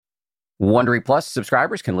Wondery Plus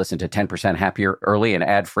subscribers can listen to 10% Happier early and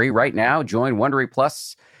ad-free right now. Join Wondery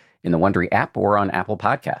Plus in the Wondery app or on Apple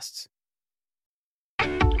Podcasts.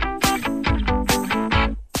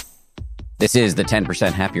 This is the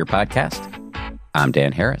 10% Happier podcast. I'm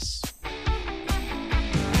Dan Harris.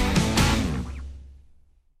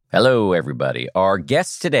 Hello, everybody. Our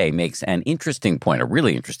guest today makes an interesting point, a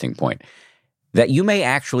really interesting point, that you may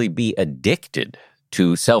actually be addicted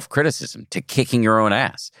to self-criticism, to kicking your own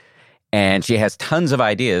ass. And she has tons of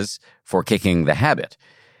ideas for kicking the habit.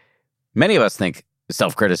 Many of us think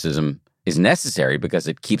self-criticism is necessary because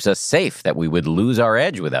it keeps us safe, that we would lose our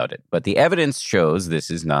edge without it. But the evidence shows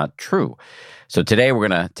this is not true. So today we're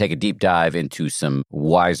going to take a deep dive into some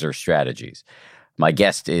wiser strategies. My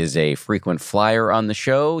guest is a frequent flyer on the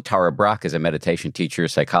show. Tara Brach is a meditation teacher,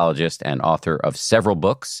 psychologist, and author of several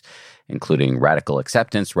books, including Radical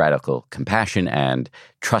Acceptance, Radical Compassion, and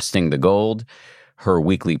Trusting the Gold. Her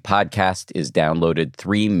weekly podcast is downloaded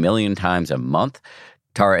 3 million times a month.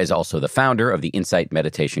 Tara is also the founder of the Insight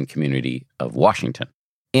Meditation Community of Washington.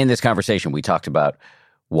 In this conversation, we talked about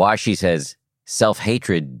why she says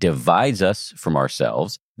self-hatred divides us from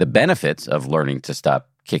ourselves, the benefits of learning to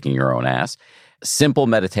stop kicking your own ass, simple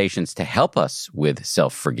meditations to help us with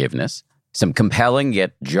self-forgiveness, some compelling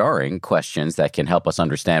yet jarring questions that can help us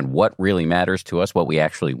understand what really matters to us, what we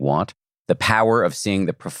actually want, the power of seeing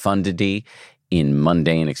the profundity in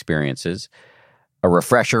mundane experiences, a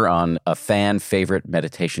refresher on a fan favorite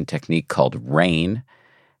meditation technique called RAIN,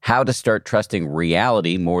 how to start trusting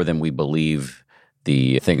reality more than we believe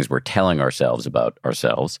the things we're telling ourselves about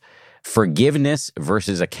ourselves, forgiveness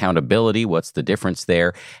versus accountability, what's the difference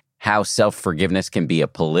there, how self-forgiveness can be a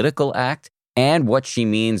political act, and what she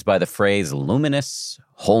means by the phrase luminous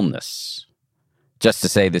wholeness. Just to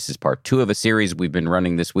say, this is part 2 of a series we've been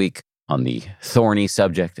running this week on the thorny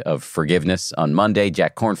subject of forgiveness. On Monday,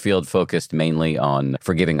 Jack Kornfield focused mainly on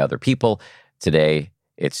forgiving other people. Today,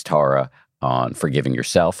 it's Tara on forgiving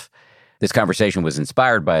yourself. This conversation was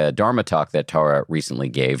inspired by a Dharma talk that Tara recently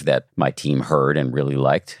gave that my team heard and really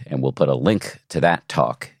liked, and we'll put a link to that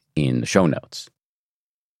talk in the show notes.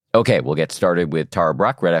 Okay, we'll get started with Tara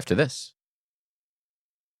Brach right after this.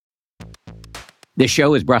 This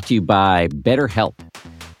show is brought to you by BetterHelp.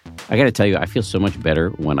 I got to tell you, I feel so much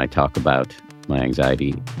better when I talk about my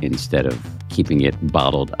anxiety instead of keeping it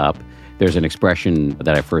bottled up. There's an expression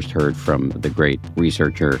that I first heard from the great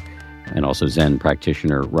researcher and also Zen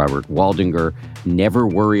practitioner Robert Waldinger, never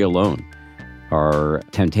worry alone. Our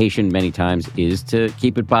temptation many times is to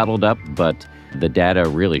keep it bottled up, but the data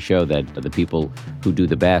really show that the people who do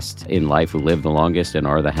the best in life, who live the longest and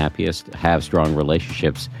are the happiest, have strong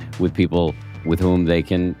relationships with people with whom they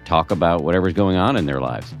can talk about whatever's going on in their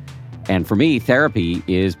lives. And for me, therapy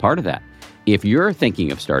is part of that. If you're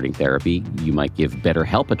thinking of starting therapy, you might give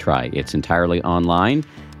BetterHelp a try. It's entirely online,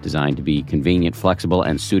 designed to be convenient, flexible,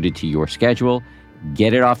 and suited to your schedule.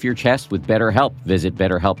 Get it off your chest with BetterHelp. Visit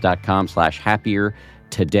betterhelp.com/happier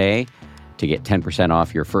today to get 10%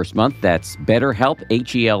 off your first month. That's BetterHelp,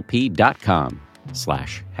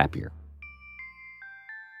 HELP.com/happier.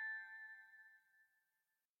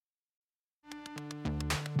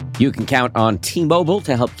 You can count on T-Mobile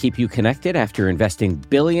to help keep you connected. After investing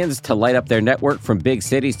billions to light up their network from big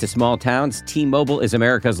cities to small towns, T-Mobile is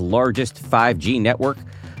America's largest 5G network.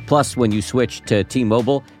 Plus, when you switch to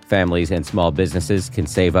T-Mobile, families and small businesses can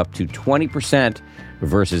save up to 20%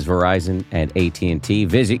 versus Verizon and AT&T.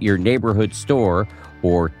 Visit your neighborhood store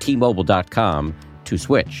or T-Mobile.com to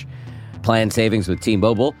switch. Plan savings with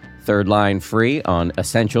T-Mobile. Third line free on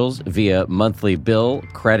essentials via monthly bill,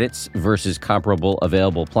 credits versus comparable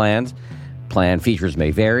available plans. Plan features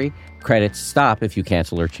may vary. Credits stop if you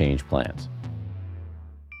cancel or change plans.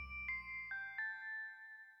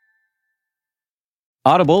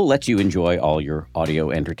 Audible lets you enjoy all your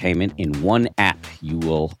audio entertainment in one app. You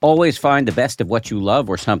will always find the best of what you love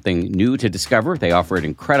or something new to discover. They offer an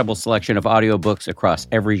incredible selection of audiobooks across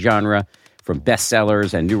every genre, from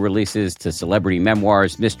bestsellers and new releases to celebrity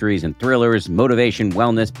memoirs, mysteries and thrillers, motivation,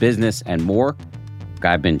 wellness, business, and more. What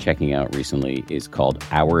I've been checking out recently is called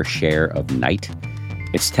Our Share of Night.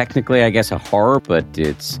 It's technically, I guess, a horror, but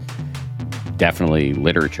it's definitely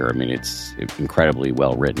literature. I mean, it's incredibly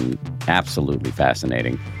well written, absolutely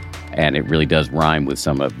fascinating, and it really does rhyme with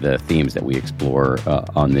some of the themes that we explore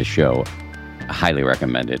on this show. I highly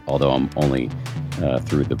recommend it, although I'm only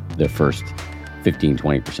through the first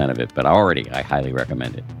 15-20% of it, but I highly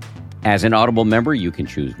recommend it. As an Audible member, you can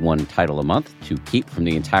choose one title a month to keep from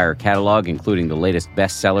the entire catalog, including the latest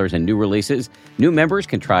bestsellers and new releases. New members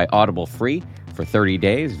can try Audible free for 30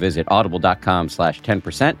 days. Visit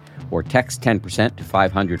audible.com/10% or text 10% to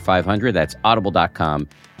 500 500. That's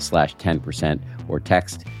audible.com/10%, or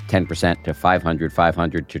text 10% to 500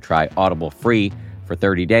 500 to try Audible free for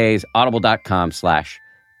 30 days.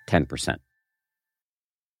 Audible.com/10%.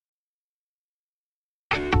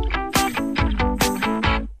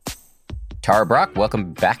 Tara Brach,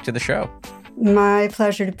 welcome back to the show. My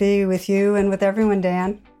pleasure to be with you and with everyone,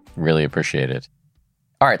 Dan. Really appreciate it.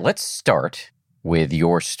 All right, let's start with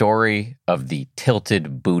your story of the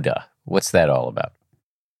tilted Buddha. What's that all about?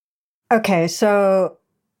 Okay, so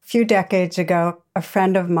a few decades ago, a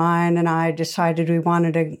friend of mine and I decided we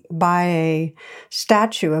wanted to buy a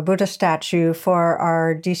Buddha statue for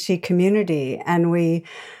our DC community. And we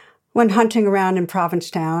went hunting around in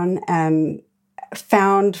Provincetown and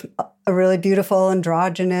found a really beautiful,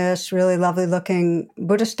 androgynous, really lovely looking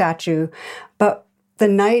Buddha statue. But the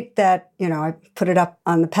night that, I put it up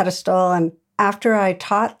on the pedestal, and after I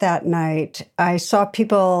taught that night, I saw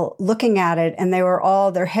people looking at it, and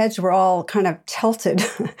their heads were all kind of tilted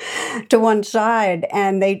to one side,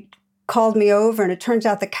 and they called me over, and it turns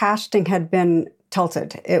out the casting had been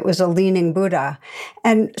tilted. It was a leaning Buddha.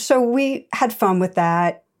 And so we had fun with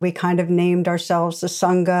that. We kind of named ourselves the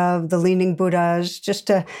Sangha of the Leaning Buddhas, just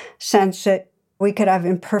to sense that we could have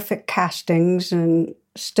imperfect castings and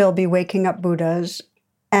still be waking up Buddhas.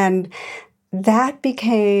 And that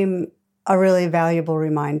became a really valuable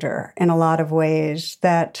reminder in a lot of ways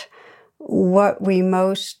that what we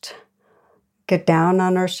most get down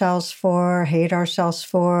on ourselves for, hate ourselves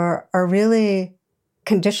for, are really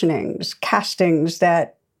conditionings, castings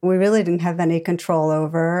that we really didn't have any control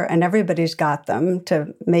over, and everybody's got them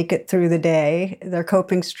to make it through the day, their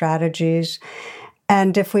coping strategies.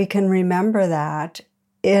 And if we can remember that,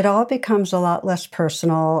 it all becomes a lot less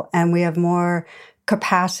personal, and we have more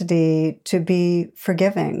capacity to be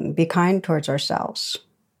forgiving, be kind towards ourselves.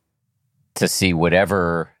 To see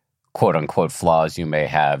whatever quote-unquote flaws you may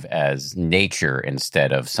have as nature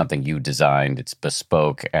instead of something you designed. It's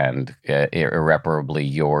bespoke and irreparably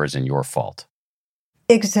yours and your fault.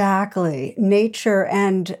 Exactly. Nature,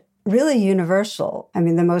 and really universal. I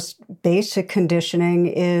mean, the most basic conditioning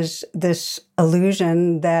is this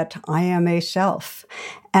illusion that I am a self.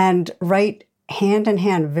 And right hand in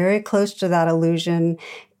hand, very close to that illusion,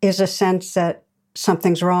 is a sense that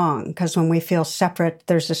something's wrong. Because when we feel separate,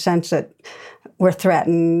 there's a sense that we're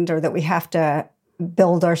threatened or that we have to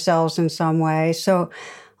build ourselves in some way. So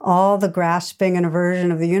all the grasping and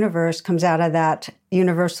aversion of the universe comes out of that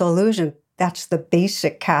universal illusion. That's the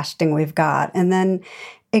basic casting we've got. And then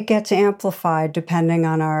it gets amplified depending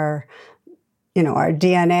on our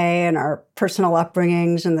DNA and our personal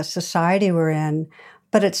upbringings and the society we're in.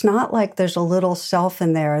 But it's not like there's a little self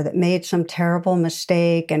in there that made some terrible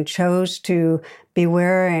mistake and chose to be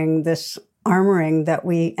wearing this armoring that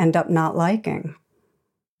we end up not liking.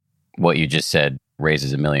 What you just said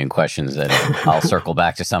raises a million questions that I'll circle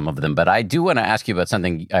back to some of them. But I do want to ask you about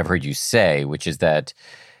something I've heard you say, which is that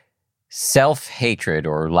self-hatred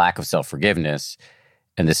or lack of self-forgiveness,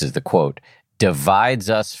 and this is the quote, divides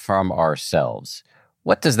us from ourselves.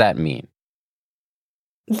 What does that mean?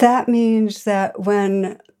 That means that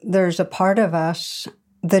when there's a part of us,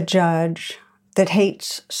 the judge, that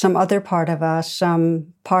hates some other part of us,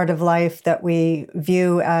 some part of life that we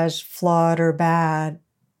view as flawed or bad,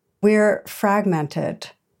 we're fragmented.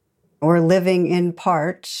 We're living in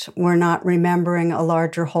parts. We're not remembering a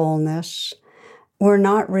larger wholeness. We're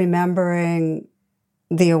not remembering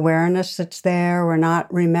the awareness that's there. We're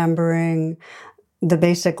not remembering the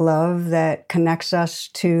basic love that connects us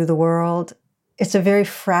to the world. It's a very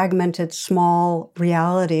fragmented, small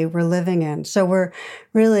reality we're living in. So we're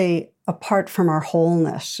really apart from our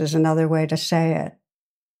wholeness, is another way to say it.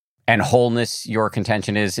 And wholeness, your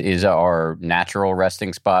contention is our natural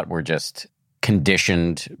resting spot. We're just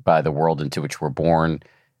conditioned by the world into which we're born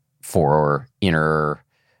for inner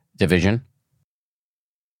division.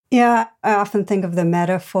 Yeah, I often think of the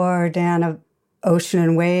metaphor, Dan, of ocean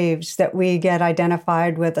and waves, that we get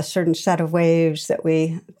identified with a certain set of waves that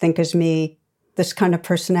we think is me, this kind of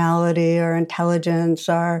personality or intelligence,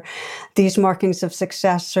 or these markings of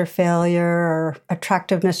success or failure or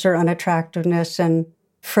attractiveness or unattractiveness, and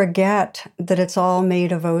forget that it's all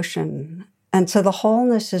made of ocean. And so the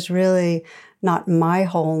wholeness is really not my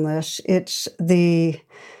wholeness. It's the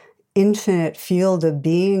infinite field of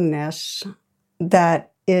beingness that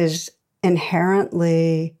is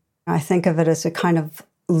inherently, I think of it as a kind of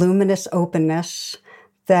luminous openness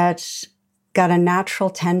that's got a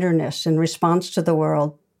natural tenderness in response to the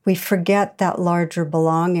world. We forget that larger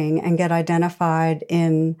belonging and get identified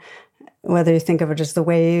in, whether you think of it as the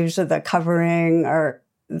waves or the covering or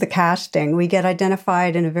the casting, we get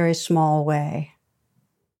identified in a very small way.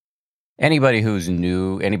 Anybody who's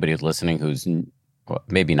new, anybody who's listening who's, well,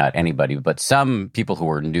 maybe not anybody, but some people who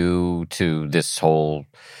are new to this whole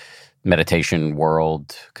meditation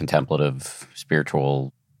world, contemplative,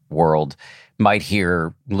 spiritual world, might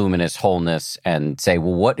hear luminous wholeness and say,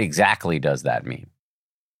 well, what exactly does that mean?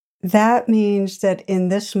 That means that in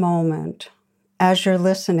this moment, as you're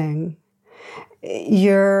listening,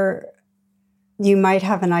 you might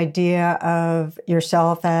have an idea of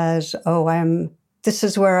yourself as, this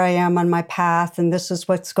is where I am on my path, and this is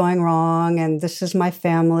what's going wrong, and this is my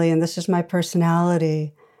family, and this is my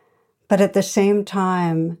personality. But at the same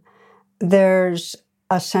time, there's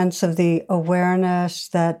a sense of the awareness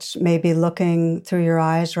that's maybe looking through your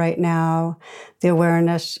eyes right now, the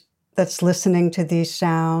awareness that's listening to these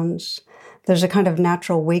sounds. There's a kind of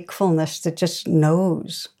natural wakefulness that just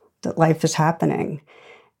knows that life is happening.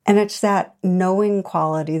 And it's that knowing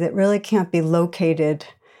quality that really can't be located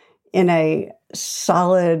in a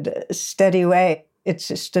solid, steady way. It's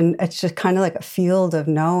just kind of like a field of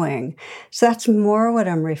knowing. So that's more what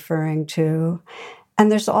I'm referring to. And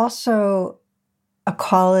there's also a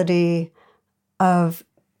quality of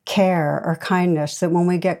care or kindness that when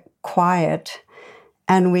we get quiet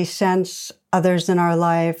and we sense others in our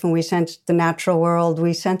life and we sense the natural world,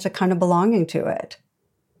 we sense a kind of belonging to it.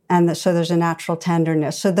 And so there's a natural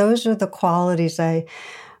tenderness. So those are the qualities I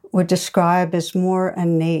would describe as more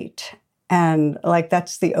innate. And like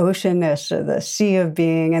that's the oceanness or the sea of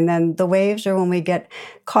being. And then the waves are when we get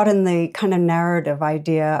caught in the kind of narrative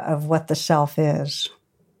idea of what the self is.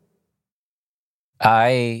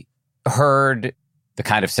 I heard the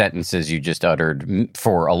kind of sentences you just uttered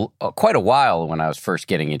for quite a while when I was first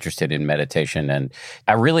getting interested in meditation, and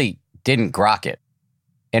I really didn't grok it.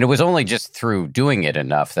 And it was only just through doing it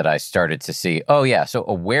enough that I started to see, oh yeah, so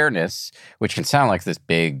awareness, which can sound like this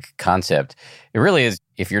big concept, it really is,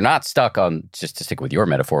 if you're not stuck on, just to stick with your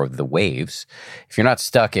metaphor of the waves, if you're not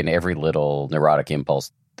stuck in every little neurotic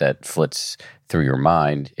impulse that flits through your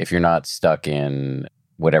mind, if you're not stuck in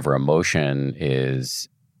whatever emotion is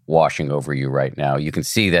washing over you right now, you can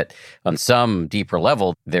see that on some deeper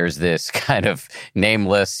level, there's this kind of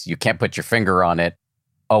nameless, you can't put your finger on it,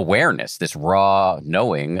 awareness, this raw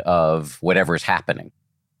knowing of whatever's happening.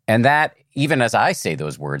 And that, even as I say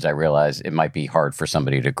those words, I realize it might be hard for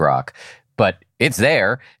somebody to grok, but it's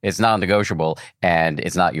there, it's non-negotiable, and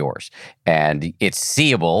it's not yours. And it's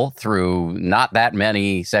seeable through not that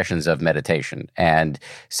many sessions of meditation. And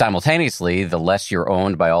simultaneously, the less you're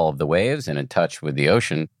owned by all of the waves and in touch with the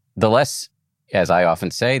ocean, the less, as I often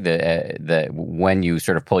say, that when you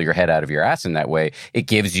sort of pull your head out of your ass in that way, it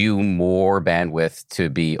gives you more bandwidth to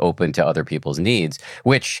be open to other people's needs,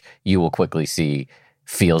 which you will quickly see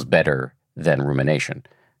feels better than rumination.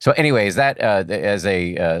 So anyway, is that as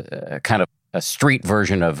a kind of a street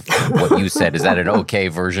version of what you said, is that an okay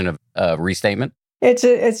version of restatement?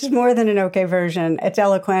 It's more than an okay version. It's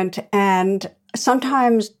eloquent. And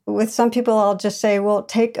sometimes with some people, I'll just say, well,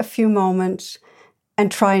 take a few moments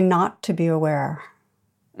and try not to be aware.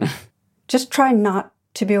 Just try not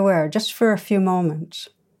to be aware, just for a few moments.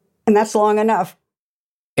 And that's long enough.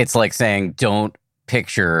 It's like saying, don't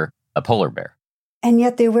picture a polar bear. And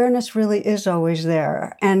yet the awareness really is always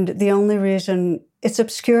there. And the only reason it's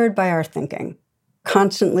obscured by our thinking,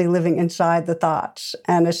 constantly living inside the thoughts.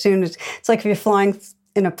 And as soon as, it's like if you're flying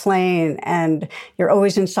in a plane and you're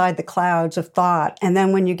always inside the clouds of thought. And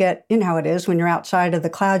then when you get, you know how it is, when you're outside of the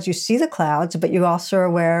clouds, you see the clouds, but you also are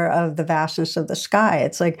aware of the vastness of the sky.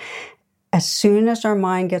 It's like, as soon as our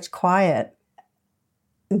mind gets quiet,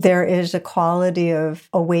 there is a quality of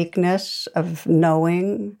awakeness, of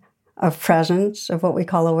knowing, of presence, of what we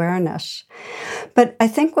call awareness. But I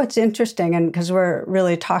think what's interesting, and because we're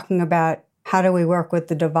really talking about how do we work with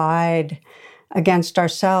the divide against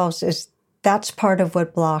ourselves, is that's part of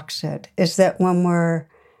what blocks it, is that when we're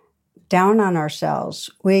down on ourselves,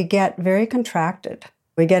 we get very contracted.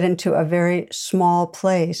 We get into a very small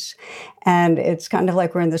place, and it's kind of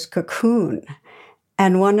like we're in this cocoon.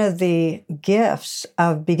 And one of the gifts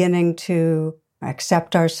of beginning to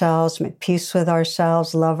accept ourselves, make peace with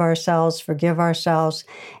ourselves, love ourselves, forgive ourselves,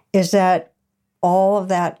 is that all of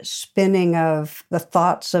that spinning of the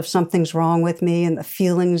thoughts of something's wrong with me and the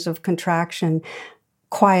feelings of contraction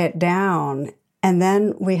quiet down. And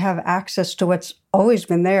then we have access to what's always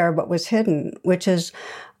been there but was hidden, which is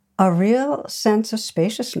a real sense of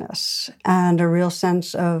spaciousness and a real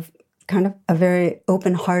sense of kind of a very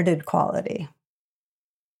open-hearted quality.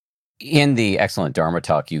 In the excellent Dharma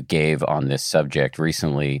talk you gave on this subject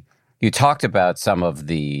recently, you talked about some of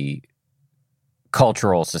the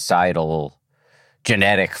cultural, societal,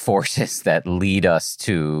 genetic forces that lead us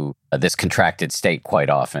to this contracted state quite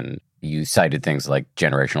often. You cited things like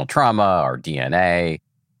generational trauma, our DNA,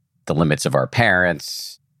 the limits of our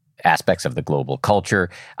parents, aspects of the global culture.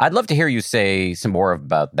 I'd love to hear you say some more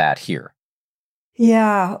about that here.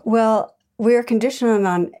 Yeah, well, we're conditioned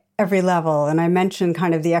on every level. And I mentioned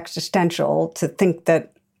kind of the existential, to think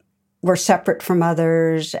that we're separate from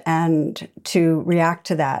others and to react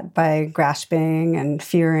to that by grasping and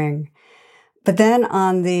fearing. But then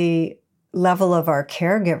on the level of our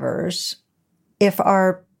caregivers, if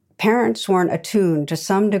our parents weren't attuned to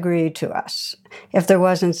some degree to us, if there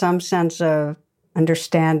wasn't some sense of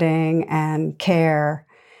understanding and care,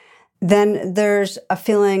 then there's a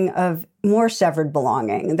feeling of more severed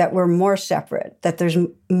belonging, that we're more separate, that there's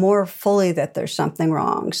more fully that there's something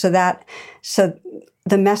wrong. So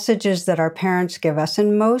the messages that our parents give us,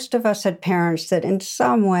 and most of us had parents that in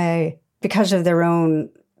some way, because of their own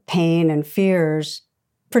pain and fears,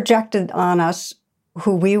 projected on us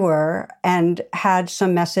who we were and had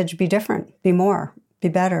some message: be different, be more, be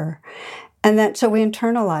better. And then, so we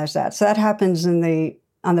internalize that. So that happens on the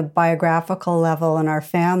biographical level in our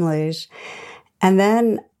families. And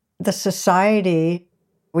then the society,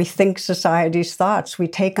 we think society's thoughts. We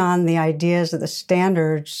take on the ideas of the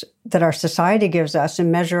standards that our society gives us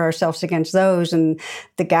and measure ourselves against those. And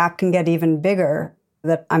the gap can get even bigger,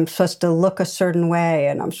 that I'm supposed to look a certain way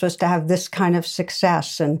and I'm supposed to have this kind of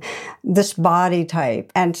success and this body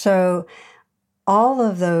type. And so all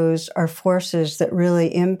of those are forces that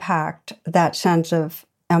really impact that sense of,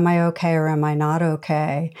 am I okay or am I not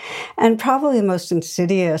okay? And probably the most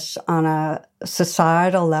insidious on a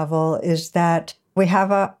societal level is that we have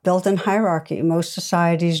a built-in hierarchy. Most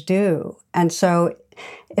societies do. And so,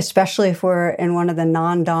 especially if we're in one of the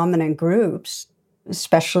non-dominant groups,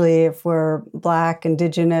 especially if we're Black,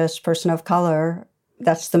 Indigenous, person of color,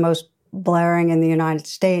 that's the most blaring in the United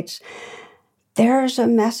States, there's a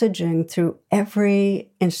messaging through every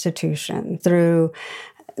institution, through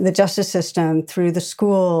the justice system, through the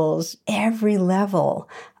schools, every level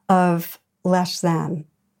of less than,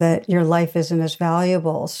 that your life isn't as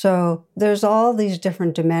valuable. So there's all these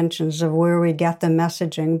different dimensions of where we get the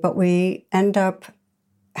messaging, but we end up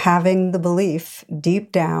having the belief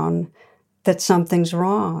deep down that something's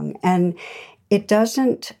wrong. And it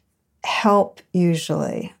doesn't help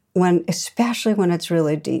usually, especially when it's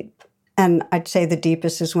really deep. And I'd say the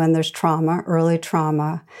deepest is when there's trauma, early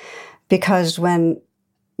trauma, because when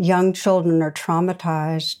young children are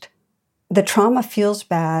traumatized, the trauma feels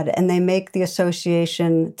bad and they make the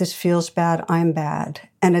association, this feels bad, I'm bad.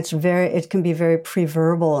 And it can be very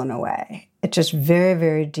pre-verbal in a way. It's just very,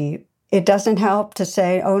 very deep. It doesn't help to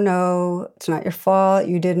say, oh no, it's not your fault,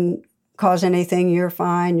 you didn't cause anything, you're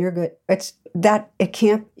fine, you're good.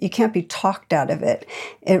 You can't be talked out of it.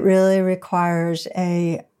 It really requires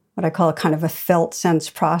what I call a kind of a felt sense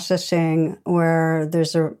processing, where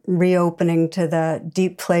there's a reopening to the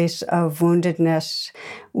deep place of woundedness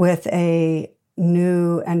with a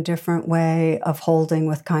new and different way of holding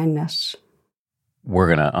with kindness. We're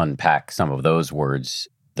going to unpack some of those words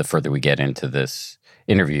the further we get into this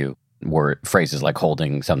interview, where phrases like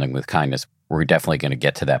holding something with kindness. We're definitely going to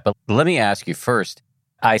get to that. But let me ask you first,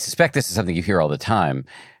 I suspect this is something you hear all the time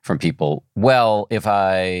from people. Well, if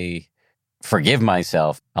I forgive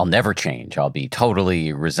myself, I'll never change. I'll be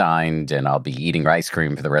totally resigned and I'll be eating ice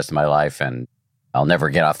cream for the rest of my life and I'll never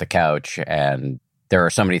get off the couch. And there are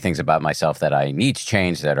so many things about myself that I need to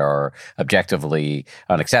change that are objectively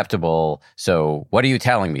unacceptable. So what are you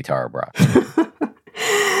telling me, Tara Brach?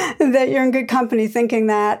 That you're in good company thinking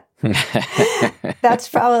that. That's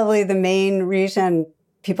probably the main reason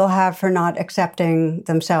people have for not accepting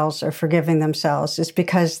themselves or forgiving themselves, is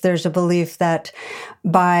because there's a belief that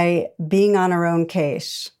by being on our own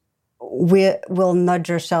case, we will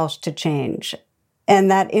nudge ourselves to change.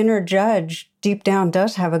 And that inner judge deep down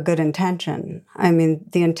does have a good intention. I mean,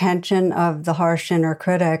 the intention of the harsh inner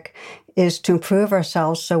critic is to improve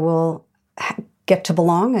ourselves so we'll get to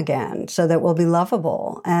belong again, so that we'll be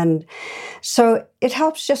lovable. And so it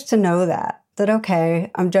helps just to know that,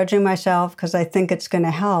 okay, I'm judging myself because I think it's going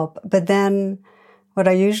to help. But then what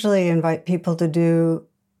I usually invite people to do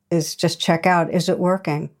is just check out, is it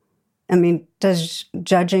working? I mean, does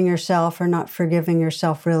judging yourself or not forgiving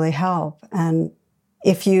yourself really help? And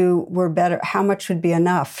if you were better, how much would be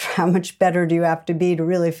enough? How much better do you have to be to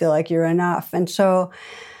really feel like you're enough? And so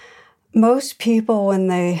most people, when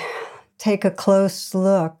they take a close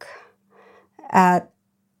look at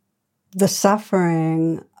the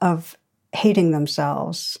suffering of hating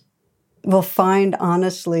themselves, will find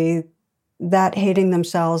honestly that hating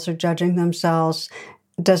themselves or judging themselves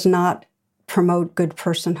does not promote good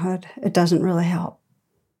personhood. It doesn't really help.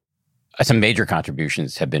 Some major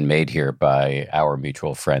contributions have been made here by our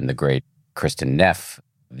mutual friend, the great Kristen Neff,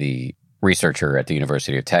 the researcher at the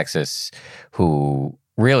University of Texas, who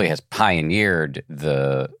really has pioneered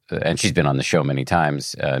and she's been on the show many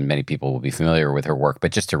times, many people will be familiar with her work,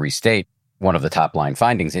 but just to restate, one of the top line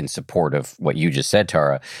findings in support of what you just said,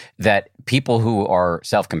 Tara, that people who are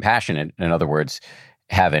self-compassionate, in other words,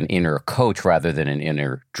 have an inner coach rather than an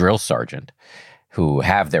inner drill sergeant, who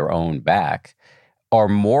have their own back, are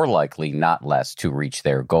more likely, not less, to reach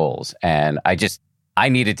their goals. And I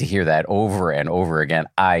needed to hear that over and over again.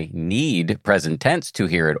 I need present tense to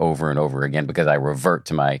hear it over and over again because I revert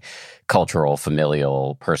to my cultural,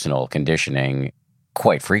 familial, personal conditioning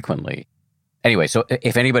quite frequently. Anyway, so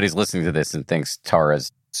if anybody's listening to this and thinks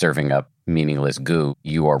Tara's serving up meaningless goo,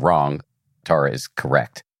 you are wrong. Tara is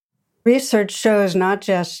correct. Research shows not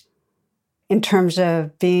just in terms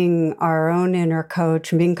of being our own inner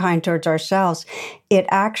coach and being kind towards ourselves, it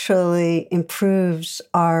actually improves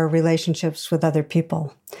our relationships with other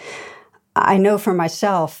people. I know for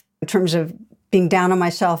myself, in terms of being down on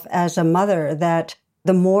myself as a mother, that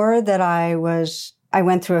the more that I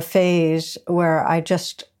went through a phase where I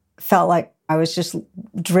just felt like I was just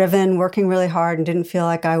driven, working really hard, and didn't feel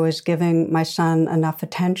like I was giving my son enough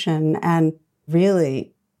attention, and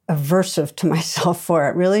really aversive to myself for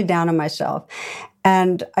it, really down on myself.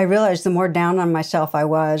 And I realized the more down on myself I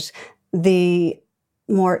was, the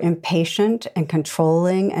more impatient and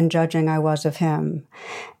controlling and judging I was of him.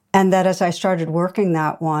 And that as I started working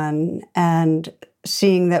that one and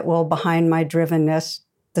seeing that, well, behind my drivenness,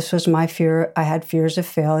 this was my fear. I had fears of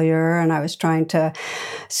failure, and I was trying to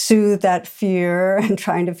soothe that fear and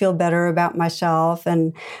trying to feel better about myself.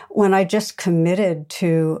 And when I just committed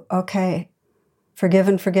to, okay,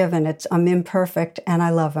 forgiven, I'm imperfect and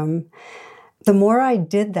I love him. The more I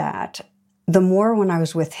did that, the more when I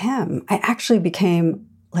was with him, I actually became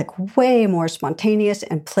like way more spontaneous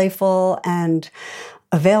and playful and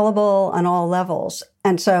available on all levels.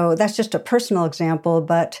 And so that's just a personal example,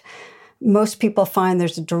 but most people find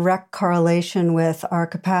there's a direct correlation with our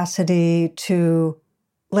capacity to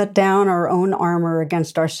let down our own armor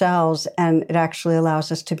against ourselves, and it actually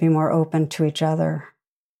allows us to be more open to each other.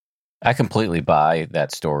 I completely buy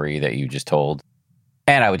that story that you just told.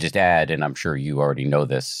 And I would just add, and I'm sure you already know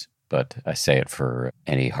this, but I say it for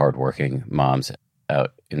any hardworking moms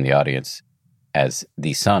out in the audience, as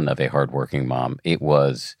the son of a hardworking mom, it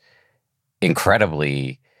was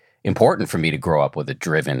incredibly important for me to grow up with a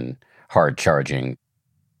driven, hard-charging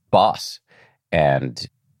boss, and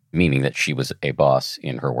meaning that she was a boss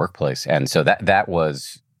in her workplace. And so that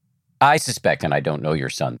was, I suspect, and I don't know your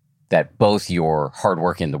son, that both your hard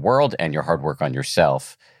work in the world and your hard work on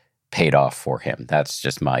yourself paid off for him. That's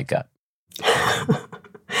just my gut.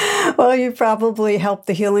 Well, you probably helped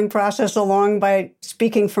the healing process along by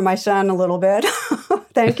speaking for my son a little bit.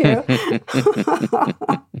 Thank you.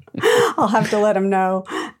 I'll have to let him know.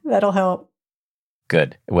 That'll help.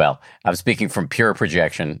 Good. Well, I'm speaking from pure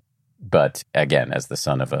projection, but again, as the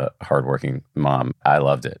son of a hardworking mom, I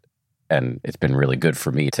loved it. And it's been really good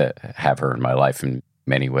for me to have her in my life in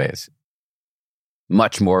many ways.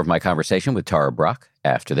 Much more of my conversation with Tara Brach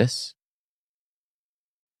after this.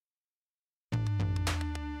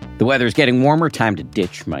 The weather is getting warmer. Time to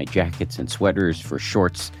ditch my jackets and sweaters for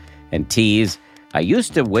shorts and tees. I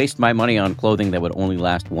used to waste my money on clothing that would only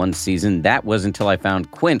last one season. That was until I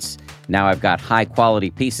found Quince. Now I've got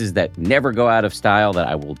high-quality pieces that never go out of style that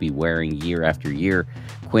I will be wearing year after year.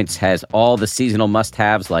 Quince has all the seasonal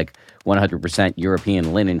must-haves like 100%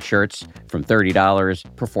 European linen shirts from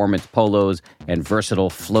 $30, performance polos, and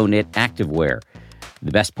versatile flow-knit activewear.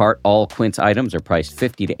 The best part, all Quince items are priced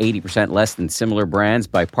 50 to 80% less than similar brands.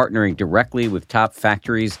 By partnering directly with top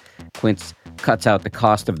factories, Quince cuts out the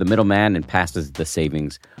cost of the middleman and passes the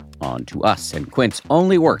savings on to us. And Quince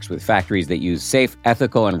only works with factories that use safe,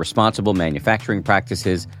 ethical, and responsible manufacturing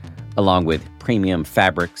practices, along with premium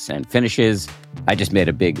fabrics and finishes. I just made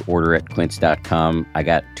a big order at quince.com. I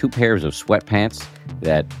got 2 pairs of sweatpants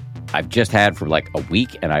that I've just had for like a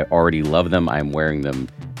week, and I already love them. I'm wearing them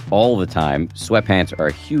all the time. Sweatpants are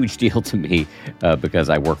a huge deal to me because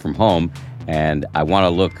I work from home and I want to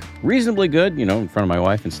look reasonably good, in front of my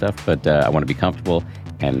wife and stuff, but I want to be comfortable.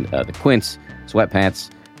 And the Quince sweatpants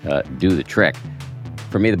do the trick.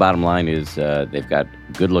 For me, the bottom line is they've got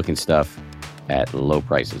good-looking stuff at low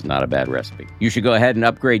prices. Not a bad recipe. You should go ahead and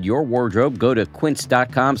upgrade your wardrobe. Go to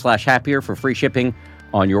quince.com/happier for free shipping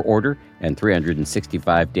on your order and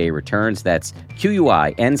 365-day returns. That's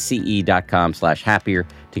QUINCE.com/happier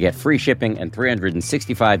to get free shipping and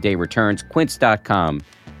 365-day returns.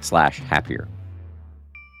 Quince.com/happier.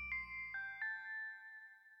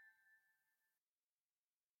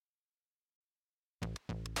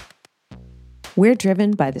 We're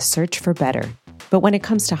driven by the search for better. But when it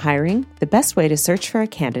comes to hiring, the best way to search for a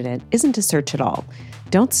candidate isn't to search at all.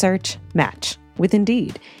 Don't search, match with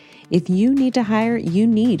Indeed. If you need to hire, you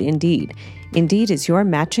need Indeed. Indeed is your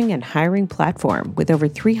matching and hiring platform with over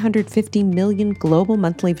 350 million global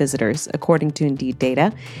monthly visitors, according to Indeed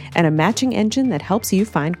data, and a matching engine that helps you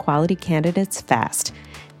find quality candidates fast.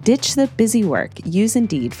 Ditch the busy work. Use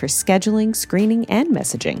Indeed for scheduling, screening, and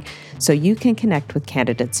messaging so you can connect with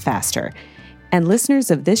candidates faster. And listeners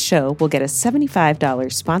of this show will get a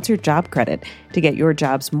 $75 sponsored job credit to get your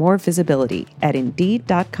jobs more visibility at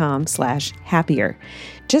Indeed.com/happier.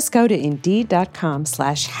 Just go to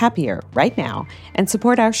Indeed.com/happier right now and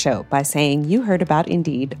support our show by saying you heard about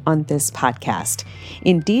Indeed on this podcast.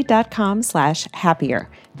 Indeed.com/happier.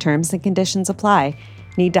 Terms and conditions apply.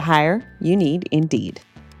 Need to hire? You need Indeed.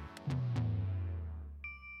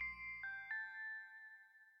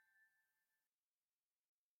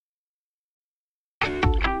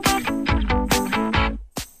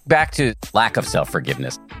 Back to lack of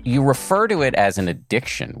self-forgiveness. You refer to it as an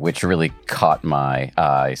addiction, which really caught my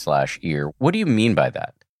eye/ear. What do you mean by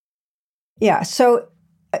that? Yeah, so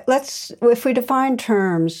if we define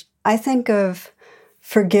terms, I think of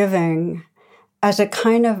forgiving as a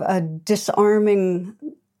kind of a disarming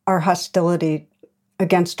our hostility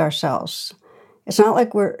against ourselves. It's not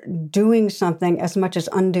like we're doing something as much as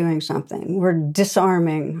undoing something. We're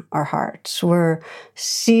disarming our hearts. We're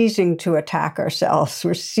ceasing to attack ourselves.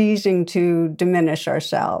 We're ceasing to diminish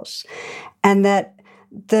ourselves. And that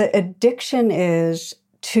the addiction is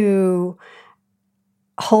to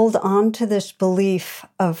hold on to this belief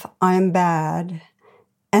of I'm bad,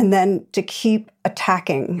 and then to keep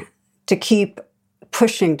attacking, to keep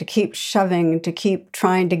pushing, to keep shoving, to keep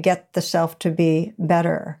trying to get the self to be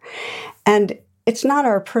better. And it's not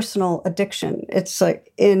our personal addiction. It's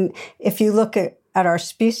like if you look at our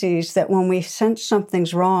species, that when we sense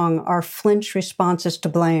something's wrong, our flinch response is to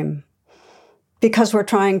blame because we're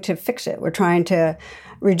trying to fix it. We're trying to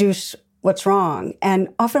reduce what's wrong. And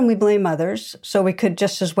often we blame others. So we could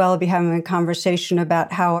just as well be having a conversation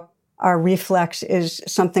about how our reflex is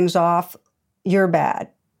something's off, you're bad.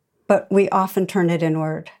 But we often turn it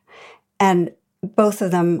inward. And both of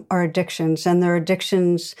them are addictions. And they're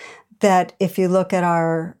addictions that, if you look at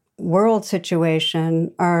our world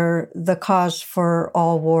situation, are the cause for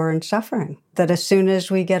all war and suffering. That as soon as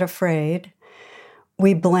we get afraid,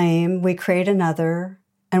 we blame, we create another,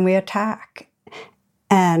 and we attack.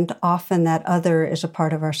 And often that other is a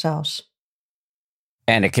part of ourselves.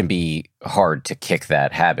 And it can be hard to kick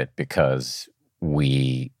that habit because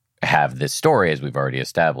we have this story, as we've already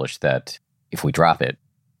established, that if we drop it,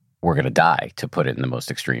 we're going to die, to put it in the most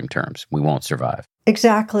extreme terms. We won't survive.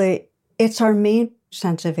 Exactly. It's our main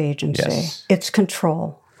sense of agency. Yes. It's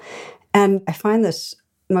control. And I find this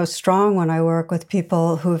most strong when I work with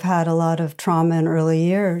people who've had a lot of trauma in early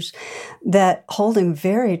years, that holding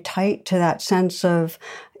very tight to that sense of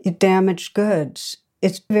damaged goods.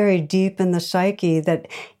 It's very deep in the psyche that,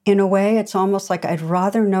 in a way, it's almost like I'd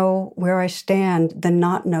rather know where I stand than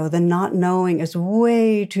not know. The not knowing is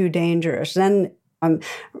way too dangerous. Then I'm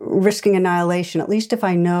risking annihilation. At least if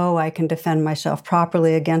I know I can defend myself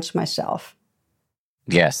properly against myself.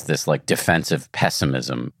 Yes, this like defensive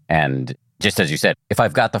pessimism. And just as you said, if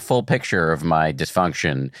I've got the full picture of my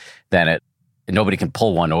dysfunction, then nobody can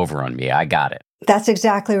pull one over on me. I got it. That's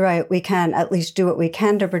exactly right. We can at least do what we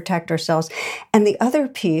can to protect ourselves. And the other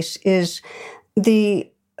piece is the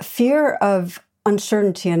fear of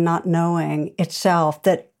uncertainty and not knowing itself,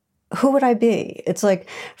 that who would I be? It's like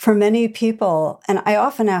for many people, and I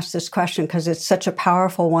often ask this question because it's such a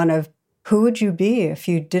powerful one, of who would you be if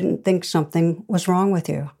you didn't think something was wrong with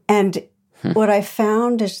you? And what I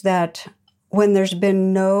found is that when there's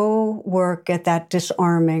been no work at that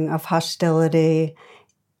disarming of hostility,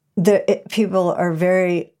 people are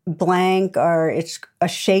very blank, or it's a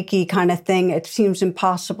shaky kind of thing. It seems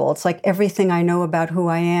impossible. It's like everything I know about who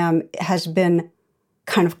I am has been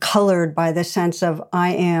kind of colored by the sense of I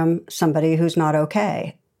am somebody who's not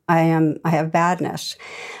okay. I have badness.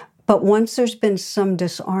 But once there's been some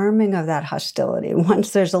disarming of that hostility, once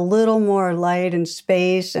there's a little more light and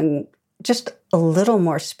space and just a little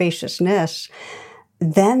more spaciousness,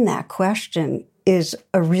 then that question is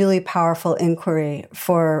a really powerful inquiry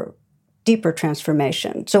for deeper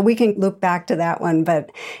transformation. So we can loop back to that one,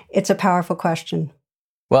 but it's a powerful question.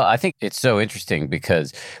 Well, I think it's so interesting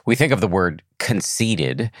because we think of the word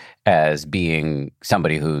conceited as being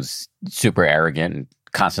somebody who's super arrogant and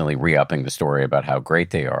constantly re-upping the story about how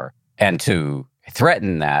great they are. And to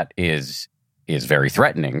threaten that is very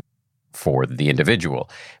threatening for the individual.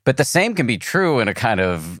 But the same can be true in a kind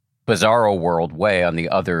of bizarro world way, on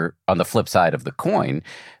the flip side of the coin,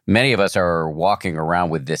 many of us are walking around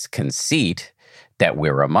with this conceit that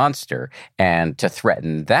we're a monster. And to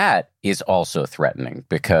threaten that is also threatening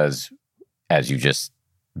because, as you just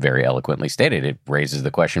very eloquently stated, it raises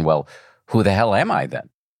the question, well, who the hell am I then?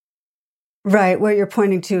 Right. What you're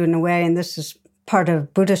pointing to in a way, and this is part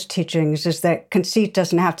of Buddhist teachings, is that conceit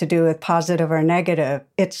doesn't have to do with positive or negative.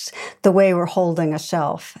 It's the way we're holding a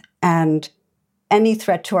self. And any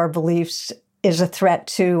threat to our beliefs is a threat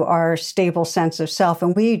to our stable sense of self.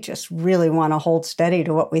 And we just really want to hold steady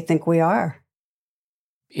to what we think we are.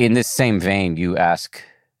 In this same vein, you ask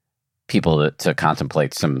people to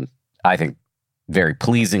contemplate some, I think, very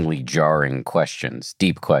pleasingly jarring questions,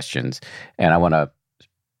 deep questions. And I want to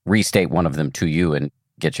restate one of them to you and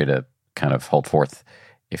get you to kind of hold forth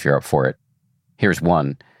if you're up for it. Here's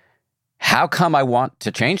one. How come I want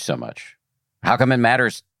to change so much? How come it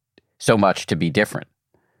matters so much to be different?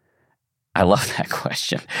 I love that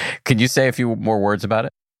question. Could you say a few more words about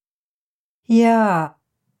it? Yeah.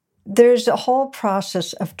 There's a whole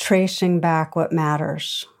process of tracing back what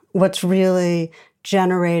matters, what's really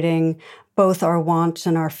generating both our wants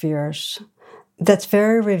and our fears. That's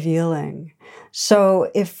very revealing.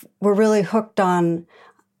 So if we're really hooked on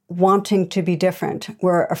wanting to be different,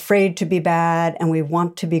 we're afraid to be bad and we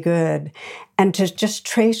want to be good, and to just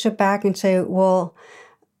trace it back and say, well,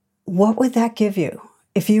 what would that give you?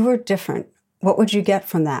 If you were different, what would you get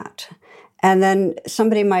from that? And then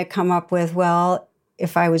somebody might come up with, well,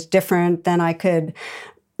 if I was different, then I could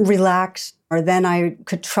relax, or then I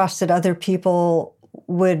could trust that other people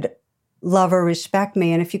would love or respect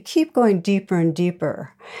me. And if you keep going deeper and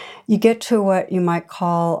deeper, you get to what you might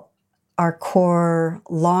call our core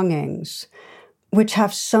longings, which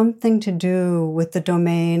have something to do with the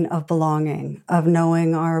domain of belonging, of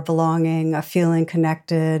knowing our belonging, of feeling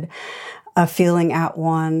connected, of feeling at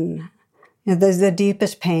one. You know, the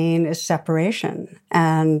deepest pain is separation.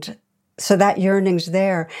 And so that yearning's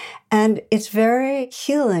there. And it's very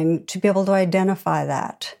healing to be able to identify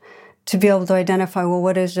that, to be able to identify, well,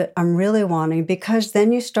 what is it I'm really wanting? Because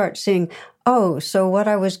then you start seeing, oh, so what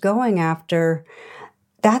I was going after,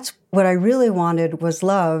 that's what I really wanted was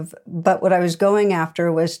love. But what I was going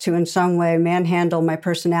after was to, in some way, manhandle my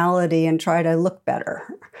personality and try to look better.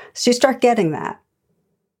 So you start getting that.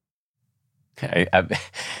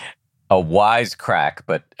 A wise crack,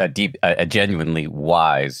 but a genuinely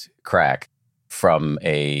wise crack from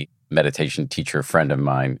a meditation teacher friend of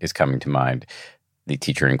mine is coming to mind. The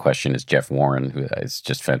teacher in question is Jeff Warren, who is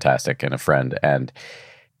just fantastic and a friend. And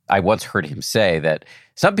I once heard him say that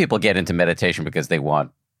some people get into meditation because they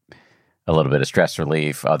want a little bit of stress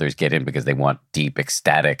relief. Others get in because they want deep,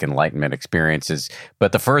 ecstatic enlightenment experiences.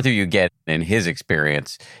 But the further you get in his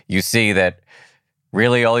experience, you see that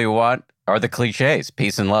really all you want are the cliches,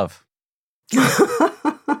 peace and love.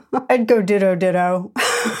 I'd go ditto, ditto.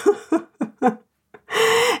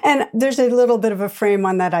 And there's a little bit of a frame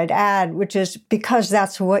on that I'd add, which is because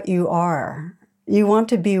that's what you are. You want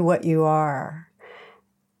to be what you are.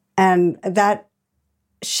 And that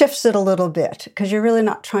shifts it a little bit because you're really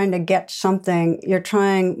not trying to get something. You're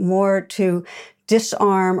trying more to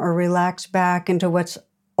disarm or relax back into what's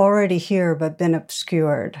already here but been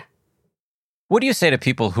obscured. What do you say to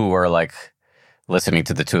people who are like listening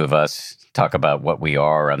to the two of us talk about what we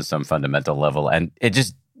are on some fundamental level and it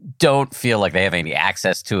just don't feel like they have any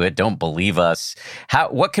access to it, don't believe us?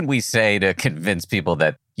 What can we say to convince people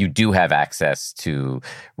that you do have access to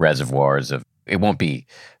reservoirs of, it won't be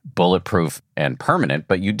bulletproof and permanent,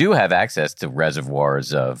 but you do have access to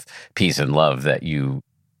reservoirs of peace and love that you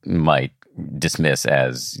might dismiss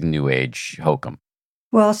as New Age hokum?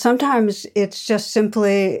 Well, sometimes it's just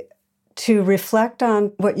simply to reflect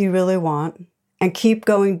on what you really want and keep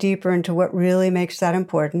going deeper into what really makes that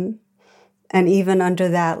important. And even under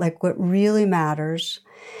that, like what really matters.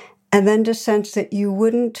 And then to sense that you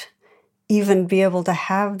wouldn't even be able to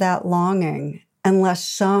have that longing unless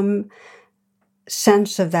some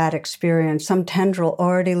sense of that experience, some tendril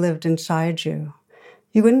already lived inside you.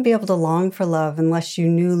 You wouldn't be able to long for love unless you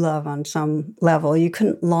knew love on some level. You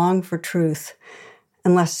couldn't long for truth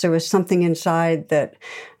unless there was something inside that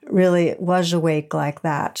really was awake like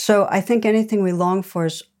that. So I think anything we long for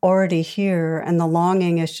is already here, and the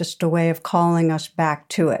longing is just a way of calling us back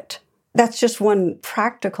to it. That's just one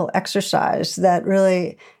practical exercise that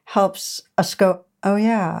really helps us go, oh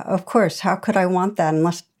yeah, of course, how could I want that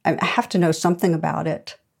unless I have to know something about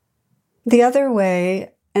it? The other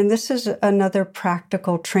way, and this is another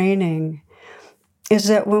practical training, is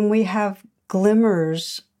that when we have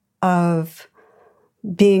glimmers of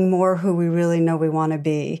being more who we really know we want to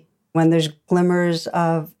be, when there's glimmers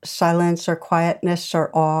of silence or quietness or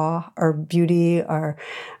awe or beauty or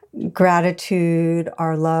gratitude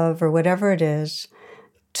or love or whatever it is,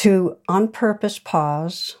 to on purpose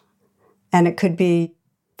pause. And it could be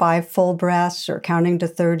 5 full breaths or counting to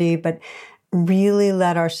 30, but really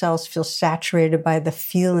let ourselves feel saturated by the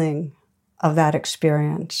feeling of that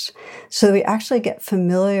experience. So we actually get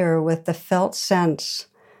familiar with the felt sense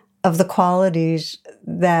of the qualities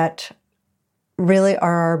that really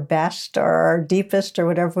are our best or our deepest or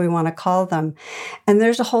whatever we want to call them. And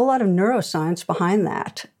there's a whole lot of neuroscience behind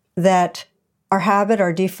that, that our habit,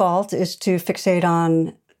 our default is to fixate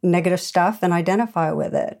on negative stuff and identify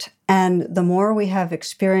with it. And the more we have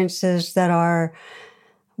experiences that are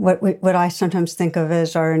what I sometimes think of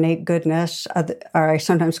as our innate goodness, or I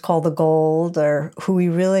sometimes call the gold, or who we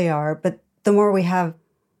really are, but the more we have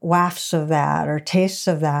wafts of that or tastes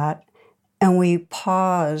of that, and we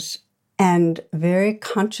pause and very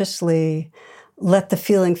consciously let the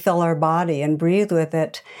feeling fill our body and breathe with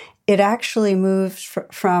it, it actually moves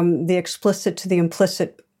from the explicit to the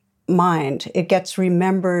implicit mind. It gets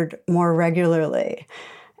remembered more regularly.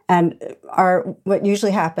 And what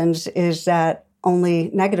usually happens is that only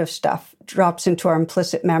negative stuff drops into our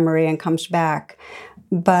implicit memory and comes back.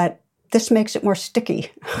 But this makes it more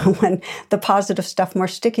sticky, when the positive stuff more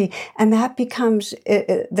sticky. And that becomes,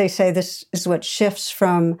 they say this is what shifts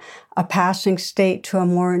from a passing state to a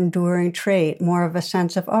more enduring trait, more of a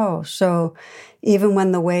sense of, oh, so even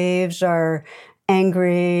when the waves are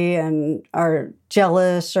angry and are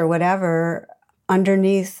jealous or whatever,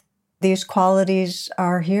 underneath these qualities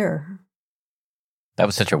are here. That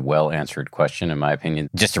was such a well-answered question, in my opinion.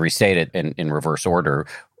 Just to restate it in reverse order,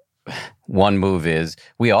 one move is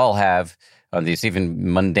we all have, on these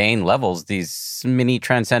even mundane levels, these mini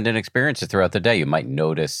transcendent experiences throughout the day. You might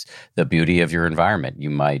notice the beauty of your environment. You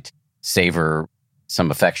might savor some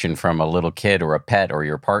affection from a little kid or a pet or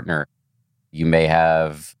your partner. You may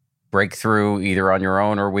have breakthrough either on your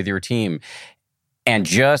own or with your team. And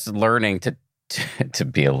just learning to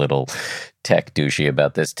be a little tech douchey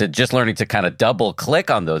about this, to just learning to kind of double click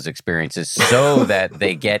on those experiences so that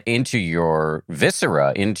they get into your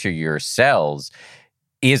viscera, into your cells,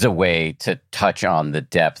 is a way to touch on the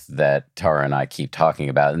depth that Tara and I keep talking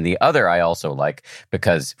about. And the other I also like,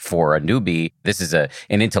 because for a newbie, this is an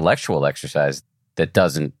intellectual exercise that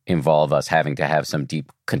doesn't involve us having to have some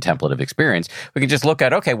deep contemplative experience. We can just look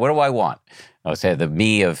at, okay, what do I want? I'll say the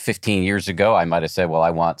me of 15 years ago, I might have said, well,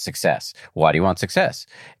 I want success. Why do you want success?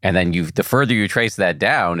 And then the further you trace that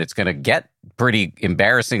down, it's going to get pretty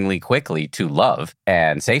embarrassingly quickly to love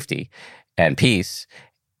and safety and peace.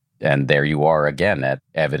 And there you are again at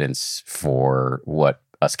evidence for what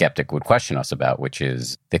a skeptic would question us about, which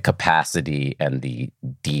is the capacity and the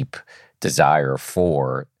deep desire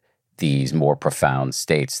for these more profound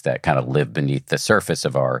states that kind of live beneath the surface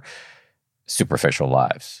of our superficial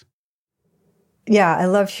lives. Yeah, I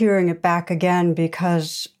love hearing it back again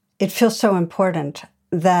because it feels so important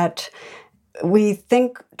that we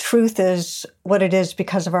think truth is what it is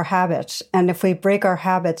because of our habits. And if we break our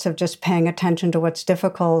habits of just paying attention to what's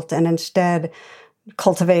difficult and instead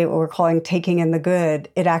cultivate what we're calling taking in the good,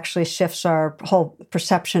 it actually shifts our whole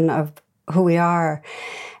perception of who we are.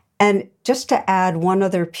 And just to add one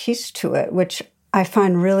other piece to it, which I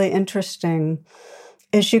find really interesting,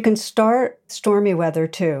 is you can start stormy weather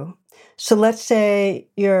too. So let's say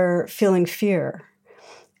you're feeling fear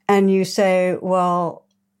and you say, well,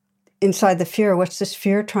 inside the fear, what's this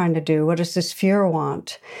fear trying to do? What does this fear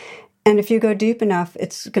want? And if you go deep enough,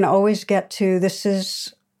 it's going to always get to, this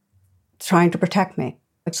is trying to protect me.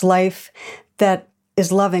 It's life that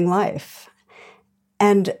is loving life.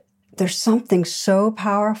 And there's something so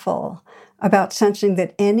powerful about sensing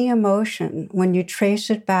that any emotion, when you trace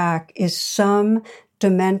it back, is some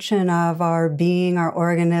dimension of our being, our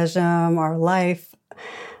organism, our life,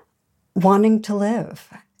 wanting to live.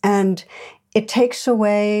 And it takes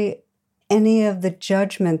away any of the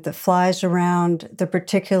judgment that flies around the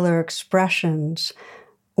particular expressions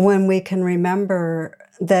when we can remember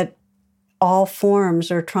that all forms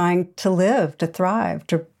are trying to live, to thrive,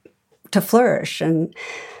 to flourish. And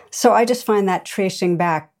so I just find that tracing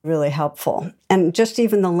back really helpful. And just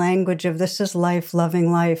even the language of this is life,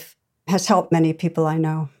 loving life, has helped many people I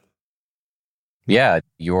know. Yeah,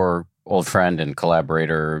 your old friend and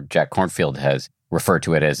collaborator, Jack Kornfield, has referred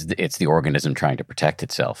to it as it's the organism trying to protect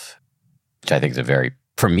itself, which I think is a very,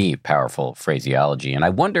 for me, powerful phraseology. And I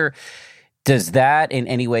wonder, does that in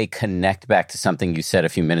any way connect back to something you said a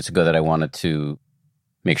few minutes ago that I wanted to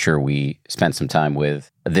make sure we spend some time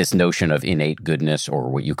with, this notion of innate goodness, or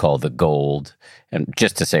what you call the gold? And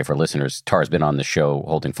just to say for listeners, Tara's been on the show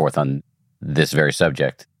holding forth on this very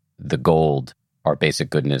subject, the gold, our basic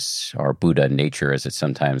goodness, our Buddha nature, as it's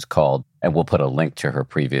sometimes called. And we'll put a link to her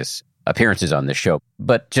previous appearances on the show.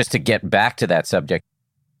 But just to get back to that subject,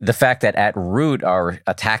 the fact that at root, our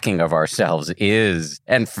attacking of ourselves is,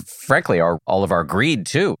 and frankly, all of our greed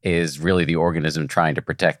too, is really the organism trying to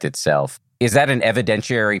protect itself. Is that an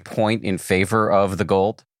evidentiary point in favor of the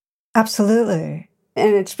gold? Absolutely.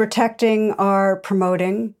 And it's protecting or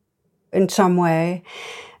promoting in some way,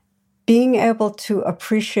 being able to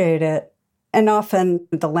appreciate it. And often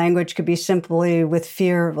the language could be simply with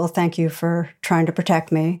fear, well, thank you for trying to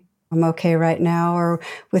protect me. I'm okay right now. Or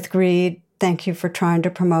with greed, thank you for trying to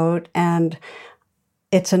promote. And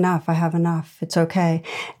it's enough. I have enough. It's okay.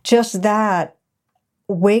 Just that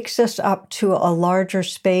wakes us up to a larger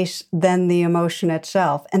space than the emotion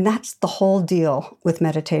itself. And that's the whole deal with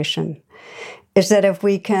meditation, is that if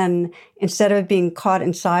we can, instead of being caught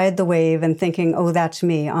inside the wave and thinking, oh, that's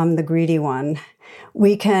me, I'm the greedy one,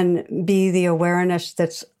 we can be the awareness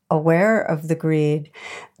that's aware of the greed.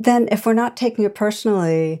 Then if we're not taking it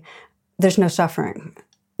personally, there's no suffering.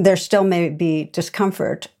 There still may be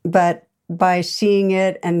discomfort, but by seeing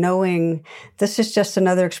it and knowing this is just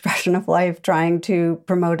another expression of life trying to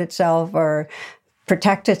promote itself or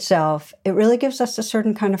protect itself, it really gives us a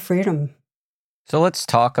certain kind of freedom. So let's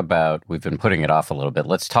talk about, we've been putting it off a little bit,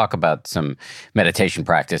 let's talk about some meditation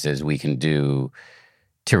practices we can do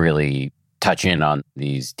to really touch in on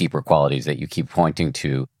these deeper qualities that you keep pointing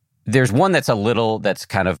to. There's one that's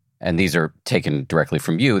kind of, and these are taken directly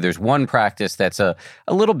from you, there's one practice that's a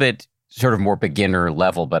little bit sort of more beginner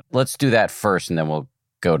level, but let's do that first and then we'll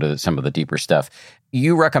go to some of the deeper stuff.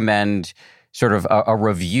 You recommend sort of a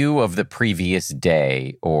review of the previous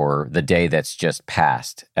day or the day that's just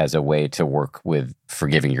passed as a way to work with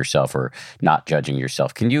forgiving yourself or not judging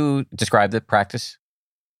yourself. Can you describe the practice?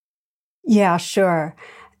 Yeah, sure.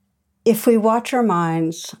 If we watch our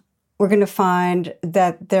minds, we're going to find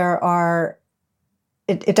that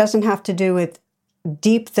it doesn't have to do with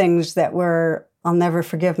deep things that I'll never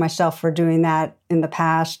forgive myself for doing that in the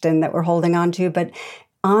past and that we're holding on to, but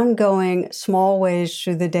ongoing small ways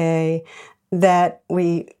through the day that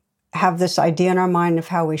we have this idea in our mind of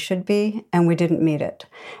how we should be and we didn't meet it.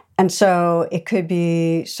 And so it could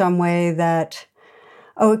be some way that,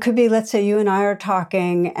 it could be, let's say you and I are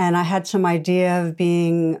talking and I had some idea of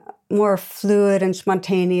being more fluid and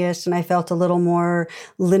spontaneous, and I felt a little more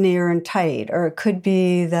linear and tight. Or it could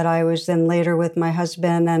be that I was then later with my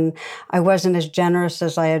husband and I wasn't as generous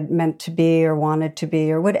as I had meant to be or wanted to be,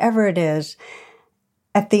 or whatever it is.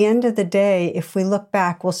 At the end of the day, if we look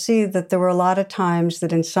back, we'll see that there were a lot of times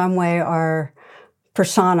that in some way our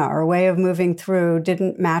persona, our way of moving through,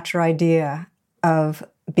 didn't match our idea of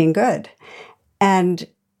being good. And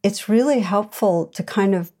it's really helpful to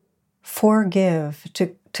kind of forgive,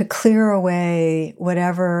 to clear away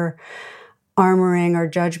whatever armoring or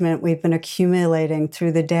judgment we've been accumulating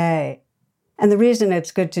through the day. And the reason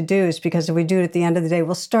it's good to do is because if we do it at the end of the day,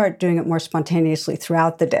 we'll start doing it more spontaneously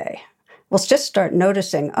throughout the day. We'll just start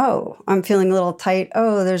noticing, I'm feeling a little tight.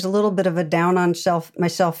 There's a little bit of a down on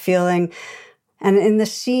myself feeling. And in the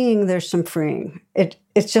seeing, there's some freeing.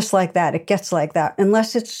 It's just like that. It gets like that,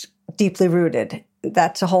 unless it's deeply rooted.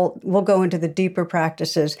 We'll go into the deeper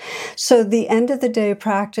practices. So the end of the day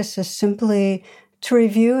practice is simply to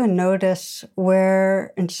review and notice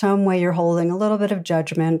where in some way you're holding a little bit of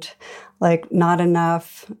judgment, like not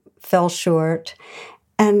enough, fell short.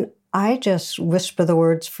 And I just whisper the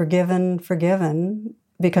words forgiven, forgiven,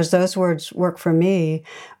 because those words work for me,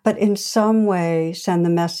 but in some way send the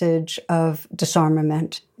message of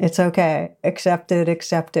disarmament. It's okay,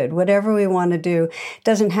 accepted, whatever we want to do. It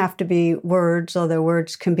doesn't have to be words, although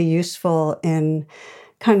words can be useful in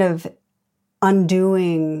kind of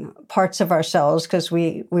undoing parts of ourselves because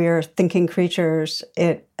we are thinking creatures.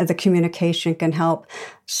 The communication can help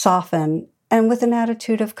soften, and with an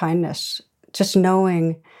attitude of kindness, just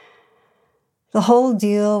knowing the whole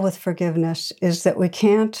deal with forgiveness is that we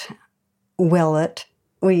can't will it.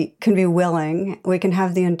 We can be willing. We can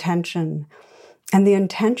have the intention. And the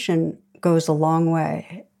intention goes a long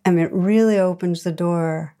way. I mean, it really opens the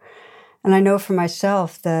door. And I know for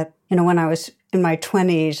myself that, when I was in my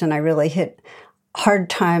 20s and I really hit hard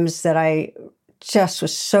times that I just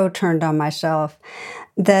was so turned on myself,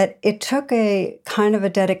 that it took a kind of a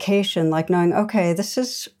dedication, like knowing, okay, this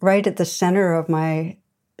is right at the center of my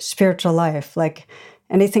spiritual life. Like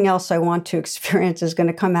anything else I want to experience is going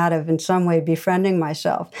to come out of in some way befriending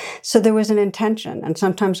myself. So there was an intention, and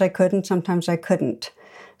sometimes I could and sometimes I couldn't.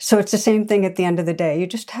 So it's the same thing at the end of the day. You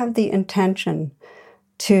just have the intention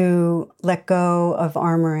to let go of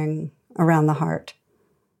armoring around the heart.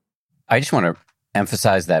 I just want to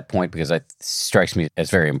emphasize that point because it strikes me as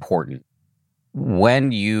very important.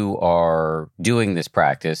 When you are doing this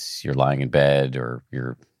practice, you're lying in bed or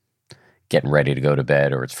you're getting ready to go to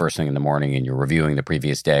bed, or it's first thing in the morning and you're reviewing the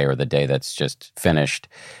previous day or the day that's just finished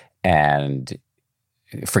and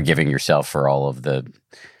forgiving yourself for all of the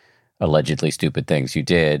allegedly stupid things you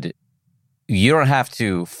did. You don't have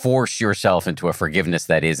to force yourself into a forgiveness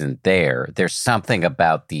that isn't there. There's something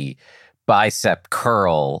about the bicep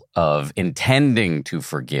curl of intending to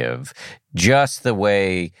forgive, just the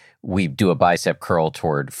way we do a bicep curl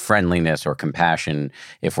toward friendliness or compassion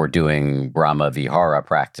if we're doing Brahma Vihara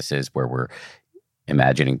practices where we're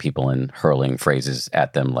imagining people and hurling phrases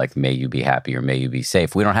at them like, may you be happy or may you be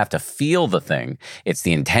safe. We don't have to feel the thing. It's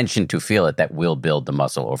the intention to feel it that will build the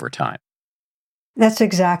muscle over time. That's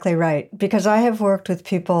exactly right. Because I have worked with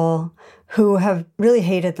people who have really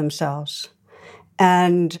hated themselves.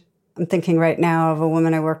 And I'm thinking right now of a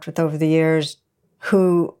woman I worked with over the years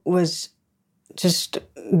who was just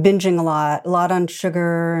binging a lot on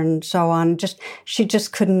sugar and so on. She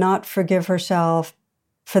just could not forgive herself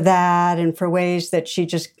for that and for ways that she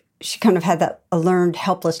kind of had that learned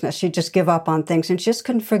helplessness. She'd just give up on things and she just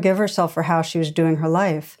couldn't forgive herself for how she was doing her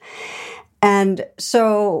life. And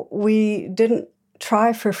so we didn't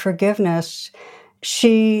try for forgiveness.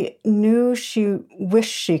 She knew she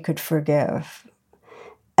wished she could forgive.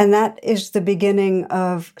 And that is the beginning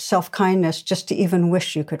of self-kindness, just to even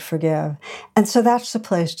wish you could forgive. And so that's the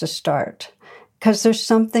place to start. Because there's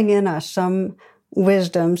something in us, some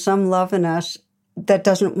wisdom, some love in us that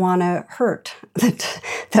doesn't want to hurt,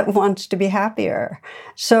 that wants to be happier.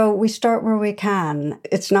 So we start where we can.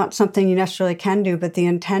 It's not something you necessarily can do, but the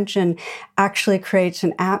intention actually creates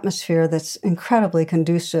an atmosphere that's incredibly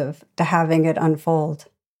conducive to having it unfold.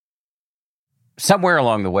 Somewhere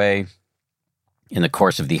along the way, in the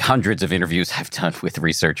course of the hundreds of interviews I've done with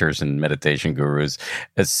researchers and meditation gurus,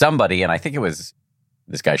 as somebody, and I think it was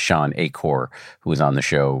this guy, Sean Acor, who was on the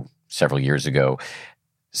show several years ago,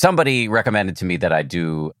 somebody recommended to me that I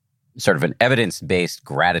do sort of an evidence-based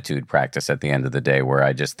gratitude practice at the end of the day where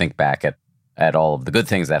I just think back at all of the good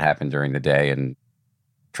things that happened during the day and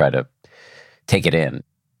try to take it in.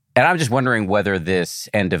 And I'm just wondering whether this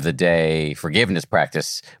end of the day forgiveness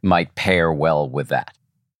practice might pair well with that.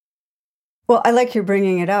 Well, I like you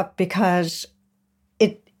bringing it up because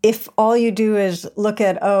if all you do is look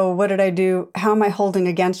at, oh, what did I do? How am I holding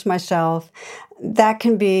against myself? That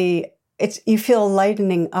can be, you feel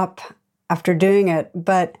lightening up after doing it.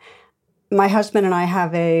 But my husband and I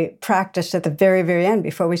have a practice at the very, very end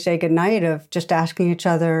before we say goodnight of just asking each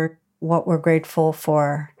other what we're grateful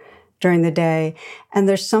for during the day. And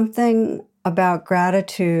there's something about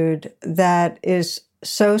gratitude that is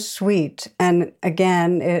so sweet. And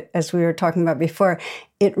again, as we were talking about before,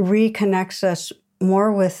 it reconnects us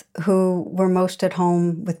more with who we're most at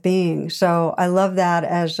home with being. So I love that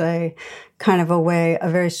as a kind of a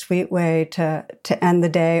very sweet way to end the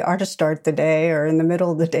day or to start the day or in the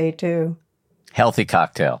middle of the day too. Healthy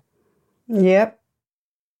cocktail. Yep.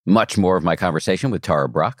 Much more of my conversation with Tara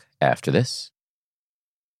Brach after this.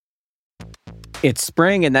 It's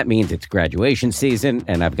spring, and that means it's graduation season,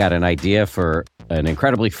 and I've got an idea for an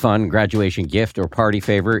incredibly fun graduation gift or party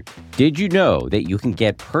favor. Did you know that you can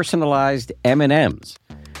get personalized M&Ms?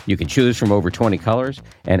 You can choose from over 20 colors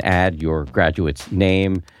and add your graduate's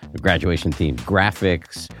name, graduation-themed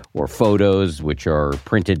graphics, or photos, which are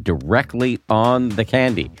printed directly on the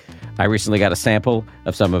candy. I recently got a sample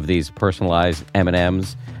of some of these personalized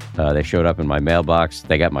M&Ms. They showed up in my mailbox.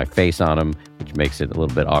 They got my face on them, which makes it a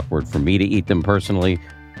little bit awkward for me to eat them personally.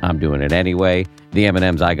 I'm doing it anyway. The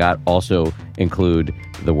M&Ms I got also include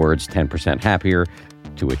the words 10% happier,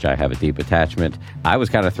 to which I have a deep attachment. I was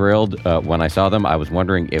kind of thrilled when I saw them. I was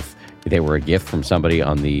wondering if they were a gift from somebody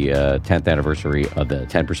on the 10th anniversary of the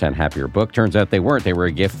 10% Happier book. Turns out they weren't. They were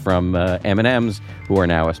a gift from M&Ms, who are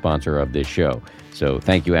now a sponsor of this show. So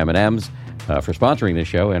thank you, M&Ms. For sponsoring this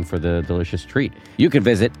show and for the delicious treat. You can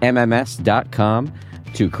visit mms.com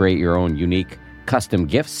to create your own unique custom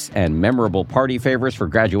gifts and memorable party favors for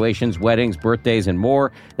graduations, weddings, birthdays, and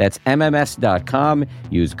more. That's mms.com.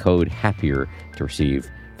 Use code HAPPIER to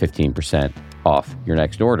receive 15% off your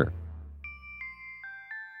next order.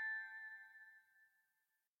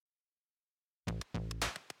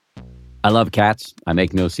 I love cats. I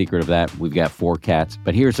make no secret of that. We've got 4 cats.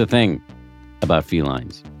 But here's the thing about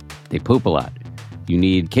felines. They poop a lot. You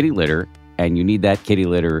need kitty litter, and you need that kitty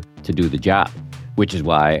litter to do the job, which is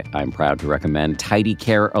why I'm proud to recommend Tidy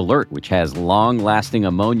Care Alert, which has long-lasting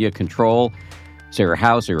ammonia control, so your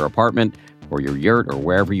house or your apartment or your yurt or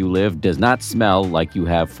wherever you live does not smell like you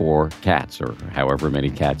have 4 cats or however many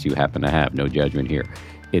cats you happen to have. No judgment here.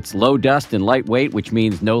 It's low dust and lightweight, which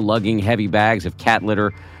means no lugging heavy bags of cat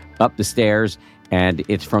litter up the stairs. And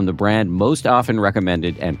it's from the brand most often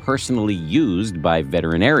recommended and personally used by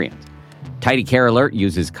veterinarians. Tidy Care Alert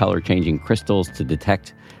uses color-changing crystals to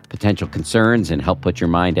detect potential concerns and help put your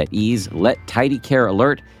mind at ease. Let Tidy Care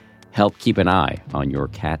Alert help keep an eye on your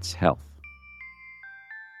cat's health.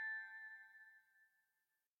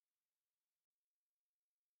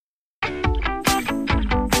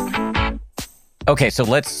 Okay, so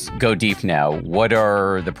let's go deep now. What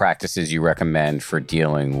are the practices you recommend for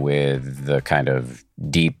dealing with the kind of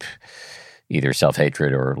deep, either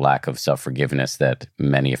self-hatred or lack of self-forgiveness that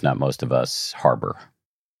many, if not most of us, harbor?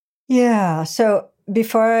 Yeah. So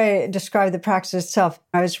before I describe the practice itself,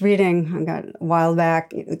 I was reading a while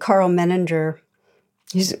back, Carl Menninger.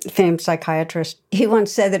 He's a famous psychiatrist. He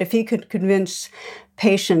once said that if he could convince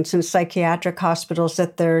patients in psychiatric hospitals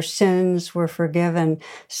that their sins were forgiven,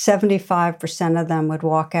 75% of them would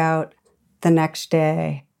walk out the next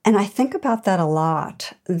day. And I think about that a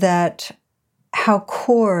lot, that how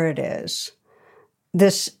core it is,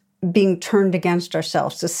 this being turned against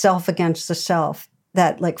ourselves, the self against the self,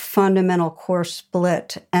 that like fundamental core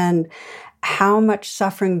split, and how much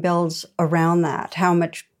suffering builds around that, how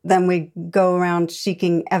much then we go around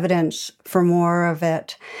seeking evidence for more of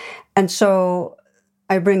it. And so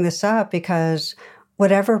I bring this up because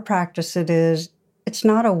whatever practice it is, it's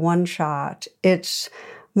not a one shot. It's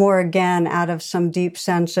more, again, out of some deep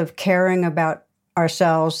sense of caring about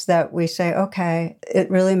ourselves that we say, okay, it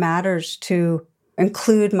really matters to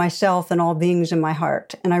include myself and all beings in my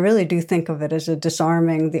heart. And I really do think of it as a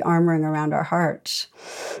disarming, the armoring around our hearts.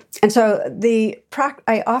 And so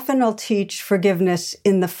I often will teach forgiveness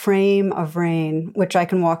in the frame of RAIN, which I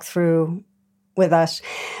can walk through with us.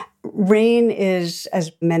 RAIN is,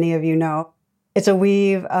 as many of you know, it's a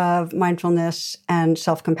weave of mindfulness and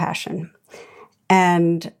self-compassion.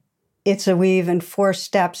 And it's a weave in 4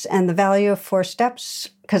 steps. And the value of 4 steps,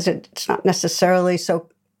 because it's not necessarily so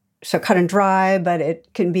cut and dry, but it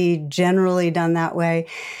can be generally done that way,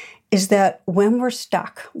 is that when we're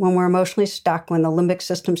stuck, when we're emotionally stuck, when the limbic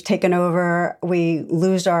system's taken over, we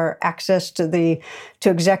lose our access to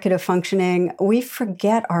executive functioning, we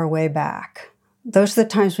forget our way back. Those are the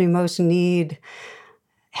times we most need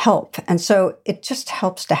help. And so it just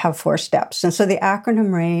helps to have 4 steps. And so the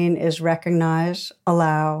acronym RAIN is recognize,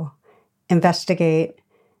 allow, investigate,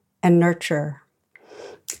 and nurture.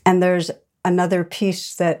 And there's another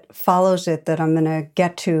piece that follows it that I'm going to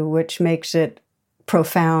get to, which makes it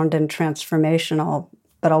profound and transformational,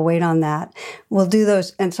 but I'll wait on that. We'll do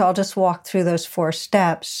those. And so I'll just walk through those 4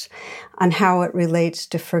 steps on how it relates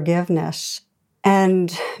to forgiveness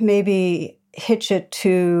and maybe hitch it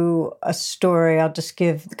to a story. I'll just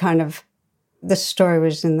give this story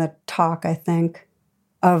was in the talk, I think,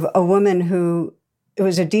 of a woman who, it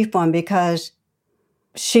was a deep one because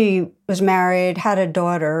she was married, had a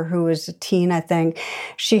daughter who was a teen, I think.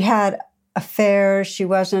 She had affairs. She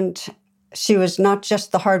was not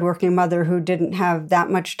just the hardworking mother who didn't have that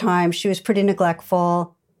much time. She was pretty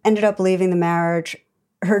neglectful, ended up leaving the marriage.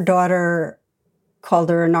 Her daughter called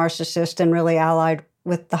her a narcissist and really allied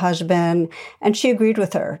with the husband, and she agreed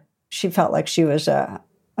with her. She felt like she was a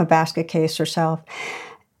basket case herself.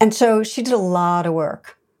 And so she did a lot of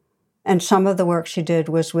work. And some of the work she did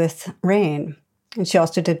was with RAIN. And she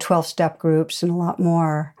also did 12-step groups and a lot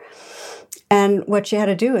more. And what she had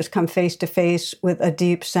to do is come face to face with a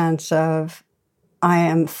deep sense of, I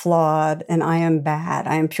am flawed and I am bad.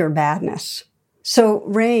 I am pure badness. So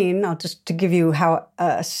RAIN, to give you how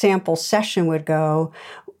a sample session would go,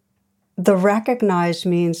 the recognize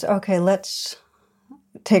means, okay, let's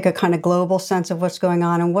take a kind of global sense of what's going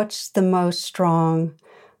on and what's the most strong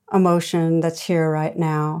emotion that's here right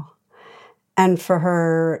now. And for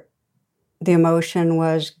her, the emotion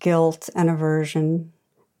was guilt and aversion,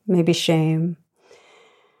 maybe shame.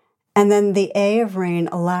 And then the A of RAIN,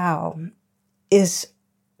 allow, is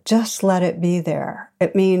just let it be there.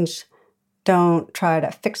 It means don't try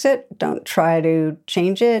to fix it. Don't try to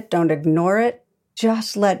change it. Don't ignore it.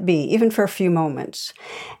 Just let be, even for a few moments.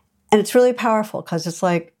 And it's really powerful because it's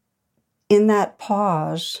like in that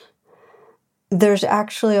pause, there's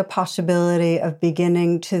actually a possibility of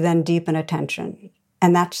beginning to then deepen attention.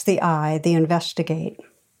 And that's the I, the investigate.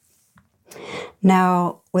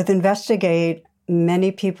 Now, with investigate,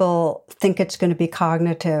 many people think it's going to be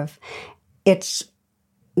cognitive. It's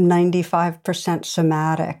 95%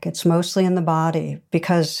 somatic. It's mostly in the body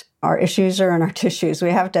because our issues are in our tissues.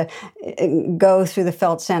 We have to go through the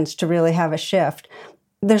felt sense to really have a shift.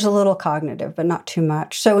 There's a little cognitive, but not too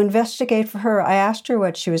much. So investigate for her. I asked her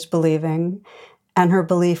what she was believing, and her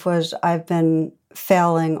belief was, I've been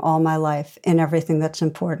failing all my life in everything that's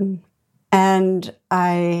important. And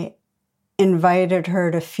I invited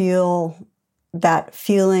her to feel that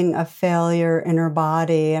feeling of failure in her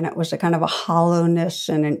body. And it was a kind of a hollowness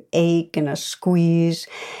and an ache and a squeeze.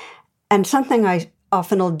 And something I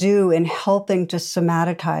often will do in helping to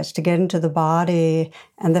somatize, to get into the body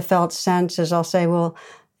and the felt sense is I'll say, well,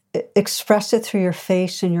 express it through your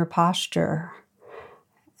face and your posture.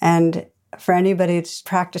 And for anybody that's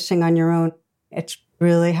practicing on your own, it's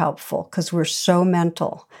really helpful because we're so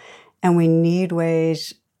mental and we need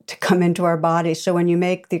ways to come into our body. So when you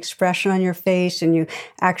make the expression on your face and you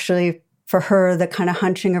actually, for her, the kind of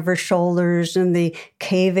hunching of her shoulders and the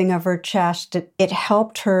caving of her chest, it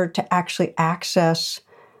helped her to actually access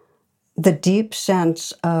the deep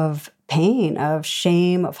sense of pain, of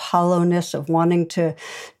shame, of hollowness, of wanting to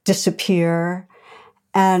disappear.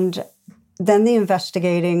 And then the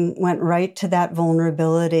investigating went right to that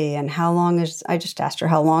vulnerability and I just asked her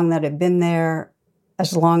how long that had been there,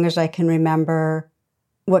 as long as I can remember.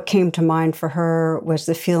 What came to mind for her was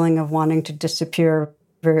the feeling of wanting to disappear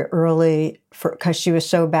very early because she was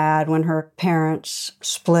so bad when her parents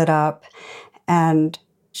split up, and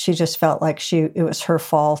she just felt like it was her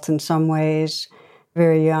fault in some ways,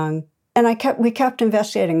 very young. And we kept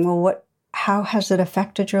investigating, well, how has it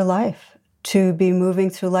affected your life to be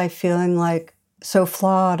moving through life feeling like so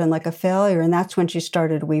flawed and like a failure? And that's when she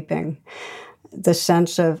started weeping. The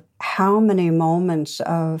sense of how many moments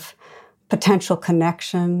of potential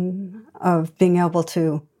connection, of being able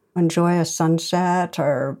to enjoy a sunset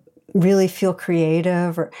or really feel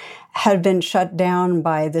creative, or had been shut down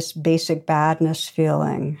by this basic badness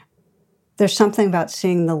feeling. There's something about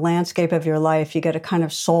seeing the landscape of your life. You get a kind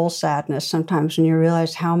of soul sadness sometimes when you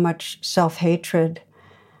realize how much self-hatred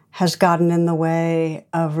has gotten in the way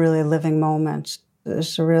of really living moments.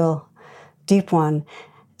 It's a real deep one.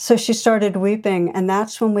 So she started weeping, and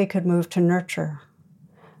that's when we could move to nurture.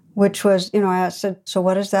 Which was, I said, so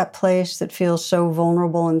what is that place that feels so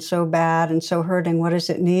vulnerable and so bad and so hurting? What does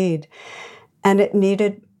it need? And it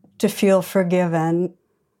needed to feel forgiven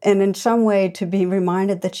and in some way to be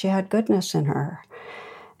reminded that she had goodness in her.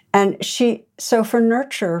 And so for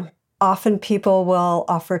nurture, often people will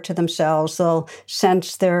offer to themselves, they'll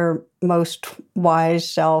sense their most wise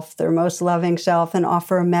self, their most loving self, and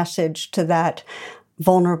offer a message to that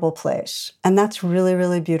vulnerable place. And that's really,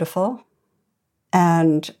 really beautiful.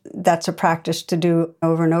 And that's a practice to do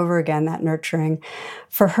over and over again, that nurturing.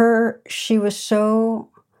 For her, she was so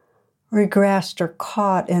regressed or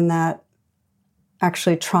caught in that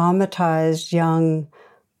actually traumatized young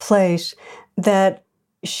place that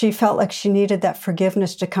she felt like she needed that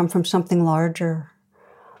forgiveness to come from something larger.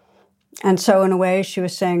 And so in a way, she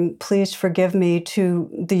was saying, please forgive me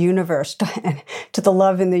to the universe, to the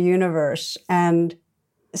love in the universe. And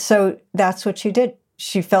so that's what she did.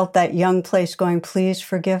 She felt that young place going, please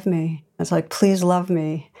forgive me. It's like, please love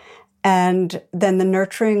me. And then the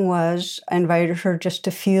nurturing was, I invited her just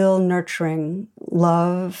to feel nurturing,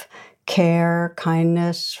 love, care,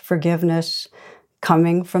 kindness, forgiveness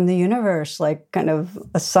coming from the universe, like kind of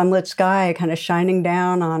a sunlit sky kind of shining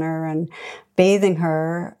down on her and bathing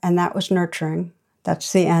her. And that was nurturing.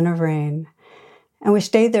 That's the N of rain. And we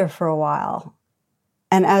stayed there for a while.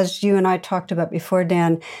 And as you and I talked about before,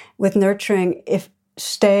 Dan, with nurturing, if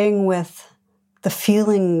staying with the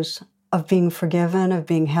feelings of being forgiven, of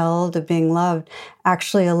being held, of being loved,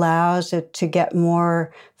 actually allows it to get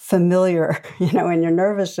more familiar, in your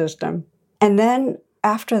nervous system. And then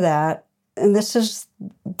after that, and this is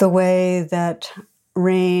the way that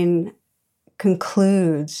rain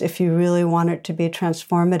concludes, if you really want it to be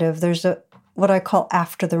transformative, there's what I call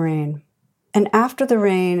after the rain. And after the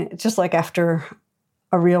rain, just like after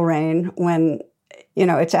a real rain, when,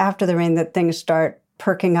 it's after the rain that things start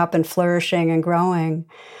perking up and flourishing and growing.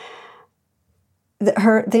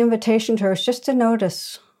 The invitation to her was just to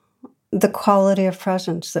notice the quality of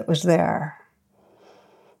presence that was there.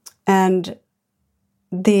 And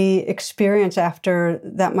the experience after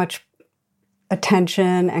that much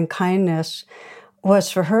attention and kindness was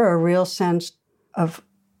for her a real sense of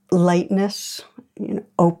lightness,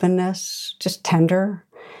 openness, just tender.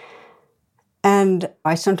 And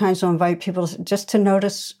I sometimes will invite people just to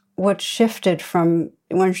notice what shifted from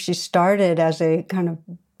when she started as a kind of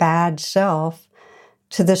bad self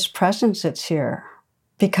to this presence that's here.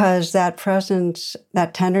 Because that presence,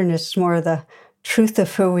 that tenderness is more the truth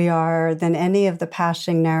of who we are than any of the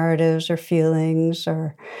passing narratives or feelings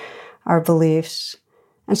or our beliefs.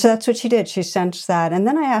 And so that's what she did. She sensed that. And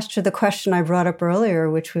then I asked her the question I brought up earlier,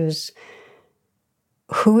 which was,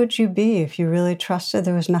 who would you be if you really trusted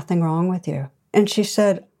there was nothing wrong with you? And she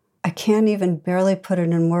said, I can't even barely put it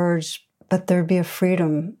in words, but there'd be a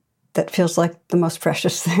freedom that feels like the most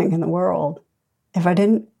precious thing in the world. If I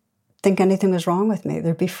didn't think anything was wrong with me,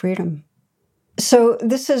 there'd be freedom. So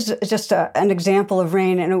this is just an example of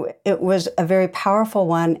rain, and it was a very powerful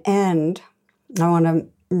one. And I want to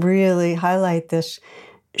really highlight this.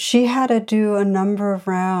 She had to do a number of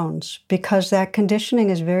rounds because that conditioning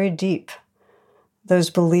is very deep. Those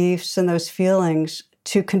beliefs and those feelings,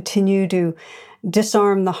 to continue to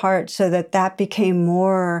disarm the heart so that that became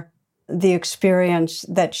more the experience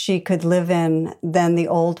that she could live in than the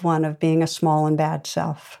old one of being a small and bad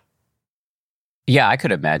self. Yeah, I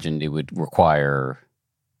could imagine it would require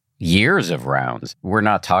years of rounds. We're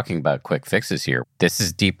not talking about quick fixes here. This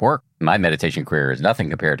is deep work. My meditation career is nothing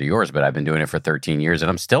compared to yours, but I've been doing it for 13 years and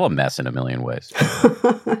I'm still a mess in a million ways.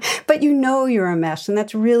 But you know you're a mess, and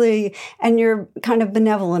that's really, and you're kind of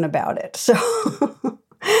benevolent about it. So,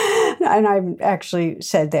 and I actually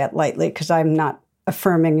said that lightly because I'm not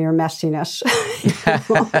affirming your messiness.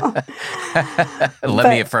 Let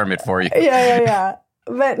me affirm it for you. Yeah.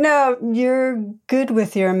 But no, you're good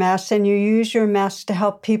with your mess, and you use your mess to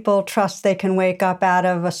help people trust they can wake up out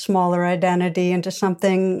of a smaller identity into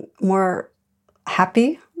something more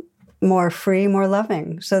happy, more free, more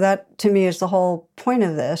loving. So that, to me, is the whole point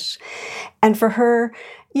of this. And for her,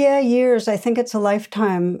 years. I think it's a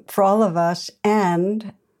lifetime for all of us.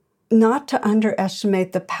 And not to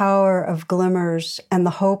underestimate the power of glimmers and the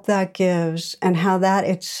hope that gives, and how that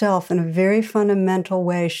itself, in a very fundamental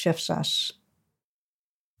way, shifts us.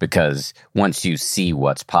 Because once you see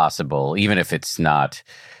what's possible, even if it's not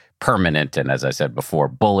permanent and, as I said before,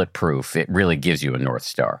 bulletproof, it really gives you a North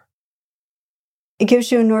Star. It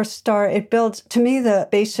gives you a North Star. It builds, to me, the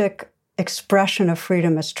basic expression of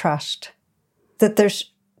freedom is trust. That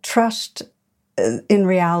there's trust in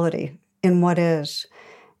reality, in what is.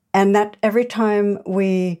 And that every time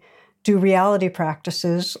we do reality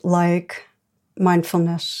practices like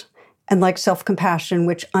mindfulness, and like self-compassion,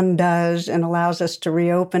 which undoes and allows us to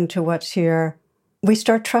reopen to what's here, we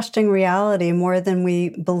start trusting reality more than we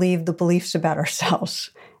believe the beliefs about ourselves.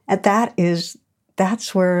 And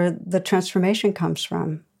that's where the transformation comes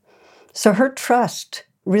from. So her trust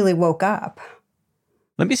really woke up.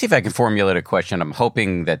 Let me see if I can formulate a question. I'm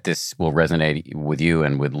hoping that this will resonate with you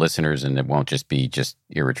and with listeners, and it won't just be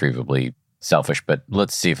irretrievably selfish, but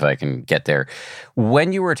let's see if I can get there.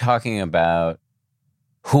 When you were talking about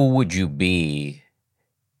who would you be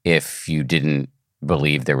if you didn't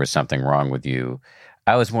believe there was something wrong with you,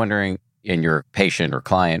 I was wondering, and your patient or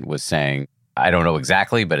client was saying, I don't know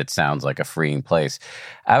exactly, but it sounds like a freeing place.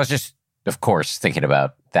 I was just, of course, thinking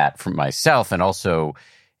about that for myself, and also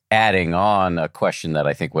adding on a question that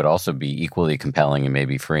I think would also be equally compelling and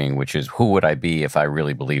maybe freeing, which is, who would I be if I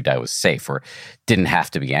really believed I was safe or didn't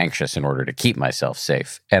have to be anxious in order to keep myself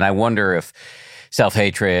safe? And I wonder if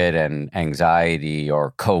self-hatred and anxiety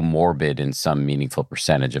are comorbid in some meaningful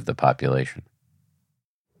percentage of the population.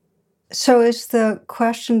 So is the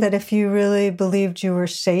question that if you really believed you were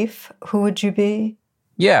safe, who would you be?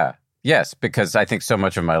 Yes, because I think so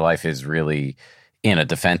much of my life is really in a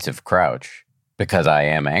defensive crouch because I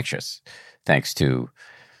am anxious, thanks to,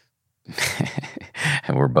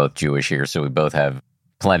 and we're both Jewish here, so we both have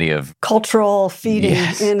plenty of cultural feeding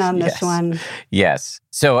in on this one. Yes.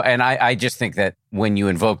 So, and I just think that when you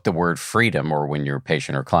invoke the word freedom, or when your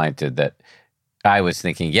patient or client did that, I was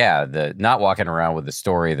thinking, the not walking around with the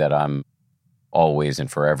story that I'm always and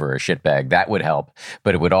forever a shitbag, that would help.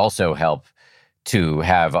 But it would also help to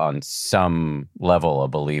have on some level a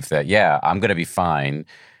belief that, I'm going to be fine,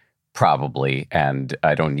 probably, and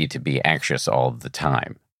I don't need to be anxious all the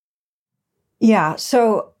time. Yeah.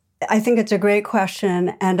 So I think it's a great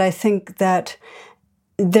question, and I think that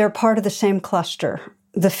they're part of the same cluster,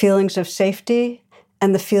 the feelings of safety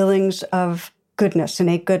and the feelings of goodness,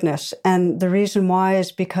 innate goodness. And the reason why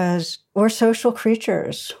is because we're social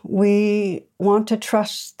creatures. We want to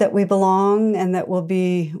trust that we belong and that we'll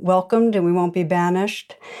be welcomed and we won't be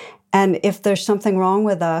banished. And if there's something wrong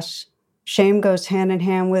with us, shame goes hand in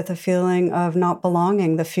hand with a feeling of not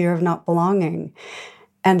belonging, the fear of not belonging.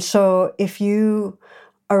 And so if you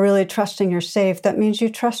are really trusting you're safe, that means you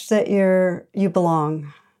trust that you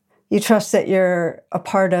belong. You trust that you're a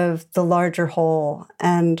part of the larger whole.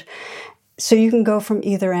 And so you can go from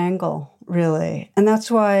either angle, really. And that's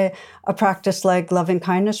why a practice like loving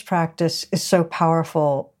kindness practice is so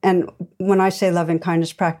powerful. And when I say loving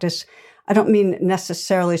kindness practice, I don't mean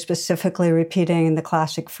necessarily specifically repeating the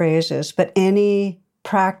classic phrases, but any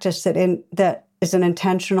practice that is an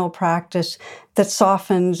intentional practice that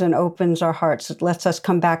softens and opens our hearts, it lets us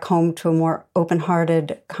come back home to a more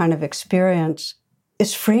open-hearted kind of experience,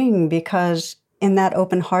 is freeing because in that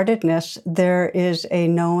open-heartedness, there is a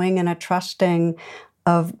knowing and a trusting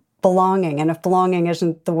of belonging. And if belonging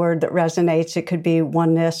isn't the word that resonates, it could be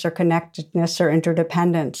oneness or connectedness or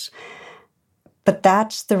interdependence. But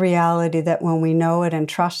that's the reality that when we know it and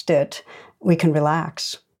trust it, we can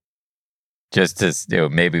relax. Just to,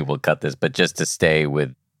 maybe we'll cut this, but just to stay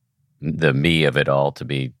with the me of it all, to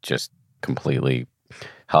be just completely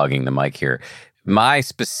hogging the mic here. My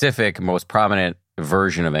specific, most prominent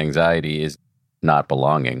version of anxiety is not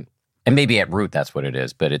belonging. And maybe at root, that's what it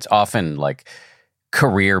is, but it's often like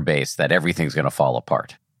career-based, that everything's going to fall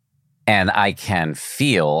apart. And I can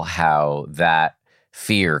feel how that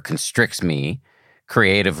fear constricts me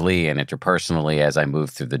creatively and interpersonally as I move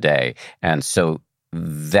through the day. And so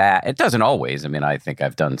that, it doesn't always, I mean, I think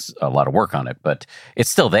I've done a lot of work on it, but it's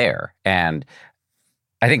still there. And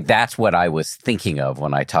I think that's what I was thinking of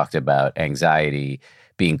when I talked about anxiety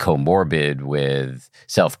being comorbid with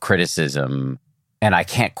self-criticism. And I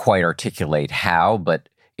can't quite articulate how, but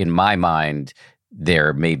in my mind,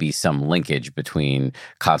 there may be some linkage between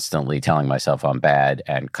constantly telling myself I'm bad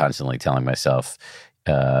and constantly telling myself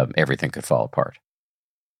everything could fall apart.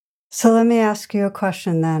 So let me ask you a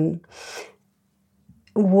question then.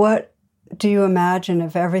 What do you imagine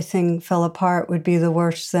if everything fell apart would be the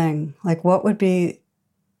worst thing? Like, what would be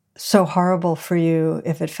so horrible for you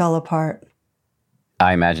if it fell apart?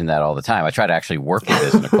 I imagine that all the time. I try to actually work with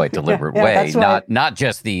this in a quite deliberate way. Not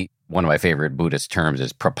just one of my favorite Buddhist terms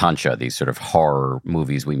is prapancha, these sort of horror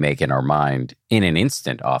movies we make in our mind in an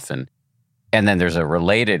instant often. And then there's a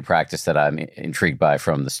related practice that I'm intrigued by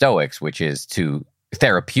from the Stoics, which is to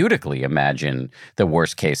therapeutically imagine the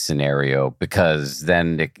worst case scenario, because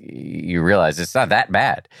then you realize it's not that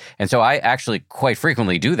bad. And so I actually quite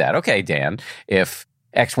frequently do that. Okay, Dan, if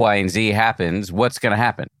X, Y, and Z happens, what's going to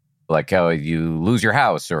happen? Like, oh, you lose your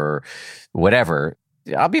house or whatever,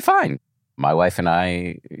 I'll be fine. My wife and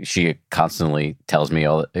I, she constantly tells me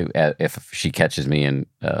if she catches me in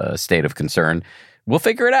a state of concern, we'll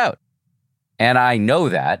figure it out. And I know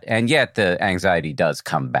that, and yet the anxiety does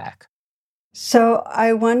come back. So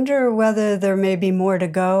I wonder whether there may be more to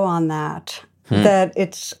go on that, that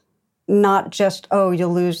it's not just, oh,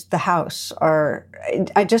 you'll lose the house. Or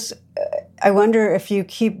I wonder if you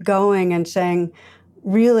keep going and saying,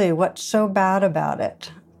 really, what's so bad about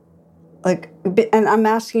it? Like, and I'm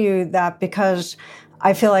asking you that because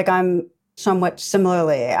I feel like I'm somewhat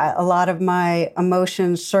similarly. A lot of my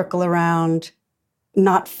emotions circle around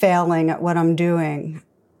not failing at what I'm doing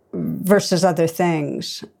versus other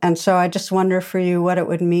things. And so I just wonder for you what it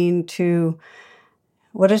would mean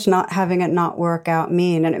what does not having it not work out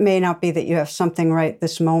mean? And it may not be that you have something right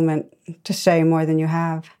this moment to say more than you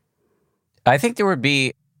have. I think there would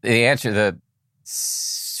be the answer, the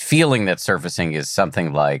feeling that's surfacing is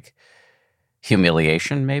something like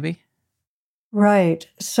humiliation, maybe? Right.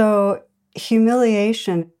 So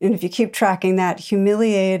humiliation, and if you keep tracking that,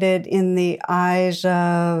 humiliated in the eyes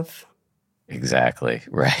of... Exactly.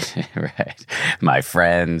 Right. Right. My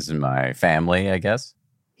friends, my family, I guess.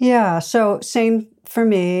 Yeah. So same for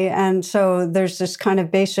me. And so there's this kind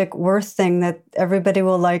of basic worth thing that everybody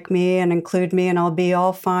will like me and include me and I'll be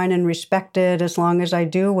all fine and respected as long as I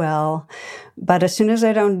do well. But as soon as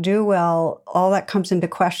I don't do well, all that comes into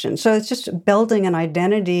question. So it's just building an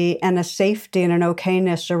identity and a safety and an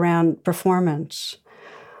okayness around performance.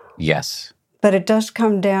 Yes. But it does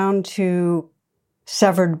come down to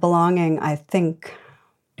severed belonging, I think.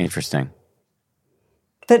 Interesting.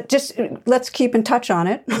 But just let's keep in touch on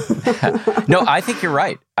it. No, I think you're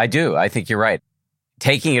right. I do. I think you're right.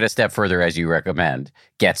 Taking it a step further, as you recommend,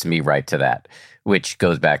 gets me right to that, which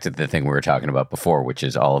goes back to the thing we were talking about before, which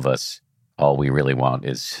is all of us, all we really want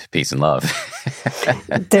is peace and love.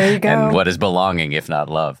 There you go. And what is belonging if not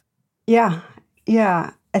love? Yeah.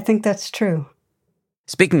 Yeah. I think that's true.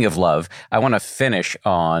 Speaking of love, I want to finish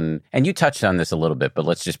on, and you touched on this a little bit, but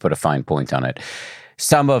let's just put a fine point on it.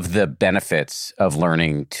 Some of the benefits of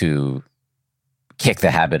learning to kick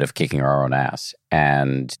the habit of kicking our own ass.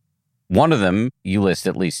 And one of them, you list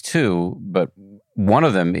at least two, but one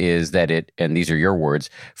of them is that it, and these are your words,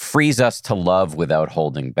 frees us to love without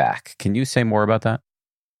holding back. Can you say more about that?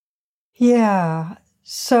 Yeah.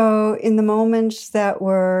 So in the moments that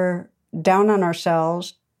we're down on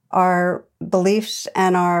ourselves, our beliefs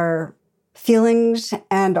and our feelings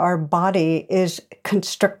and our body is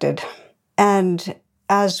constricted. And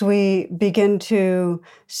as we begin to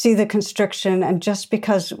see the constriction, and just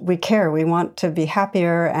because we care, we want to be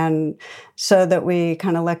happier, and so that we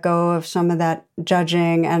kind of let go of some of that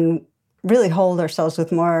judging and really hold ourselves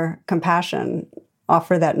with more compassion,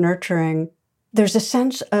 offer that nurturing, there's a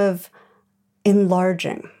sense of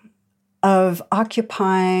enlarging, of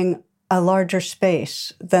occupying a larger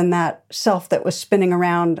space than that self that was spinning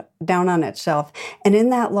around down on itself. And in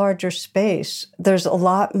that larger space, there's a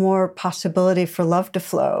lot more possibility for love to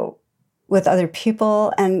flow with other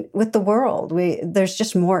people and with the world. There's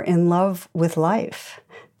just more in love with life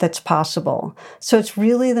that's possible. So it's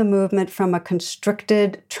really the movement from a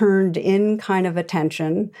constricted, turned in kind of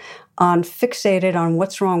attention on fixated on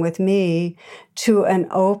what's wrong with me to an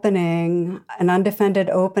opening, an undefended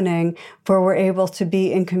opening where we're able to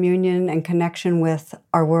be in communion and connection with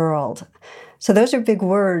our world. So those are big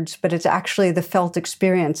words, but it's actually the felt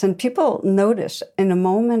experience. And people notice in a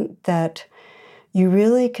moment that you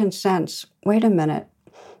really can sense, wait a minute,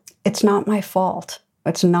 it's not my fault.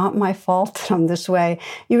 It's not my fault that I'm this way.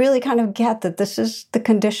 You really kind of get that this is the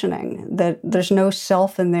conditioning, that there's no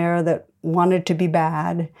self in there that wanted to be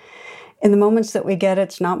bad. In the moments that we get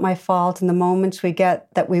it's not my fault, in the moments we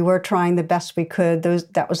get that we were trying the best we could,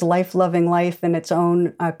 that was life-loving life in its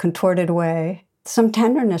own contorted way, some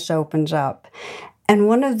tenderness opens up. And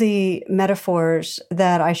one of the metaphors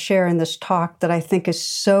that I share in this talk that I think is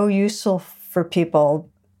so useful for people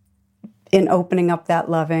in opening up that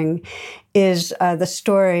loving is the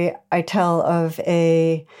story I tell of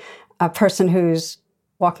a person who's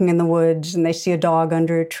walking in the woods and they see a dog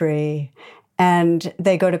under a tree and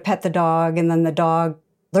they go to pet the dog and then the dog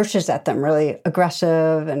lurches at them really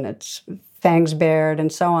aggressive and its fangs bared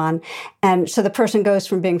and so on. And so the person goes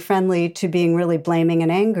from being friendly to being really blaming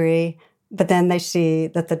and angry, but then they see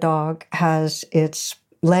that the dog has its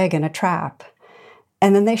leg in a trap.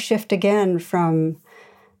 And then they shift again from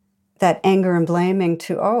that anger and blaming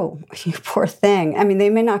to, oh, you poor thing. I mean, they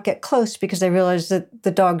may not get close because they realize that the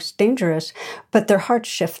dog's dangerous, but their heart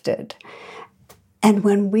shifted. And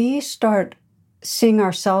when we start seeing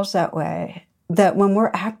ourselves that way, that when we're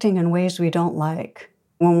acting in ways we don't like,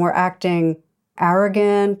 when we're acting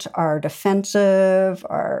arrogant, or defensive,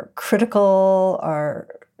 or critical, or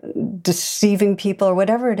deceiving people, or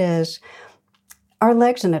whatever it is, our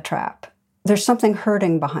leg's in a trap. There's something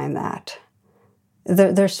hurting behind that.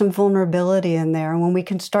 There's some vulnerability in there. And when we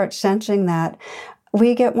can start sensing that,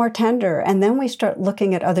 we get more tender. And then we start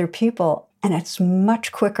looking at other people, and it's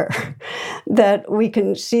much quicker that we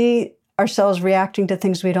can see ourselves reacting to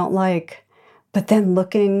things we don't like, but then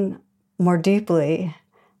looking more deeply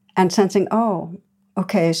and sensing, oh,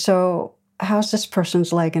 okay, so how's this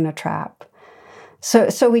person's leg in a trap?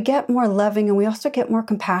 So we get more loving, and we also get more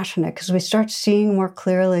compassionate because we start seeing more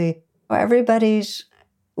clearly, well, everybody's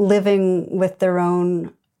living with their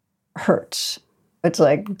own hurts. It's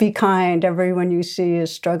like, be kind, everyone you see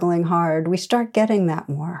is struggling hard. We start getting that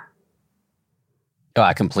more. Oh,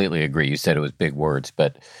 I completely agree. You said it was big words,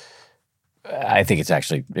 but I think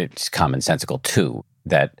it's commonsensical too,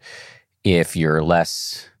 that if you're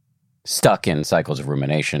less stuck in cycles of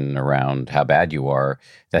rumination around how bad you are,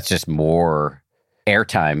 that's just more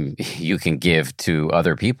airtime you can give to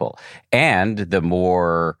other people. And the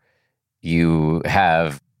more you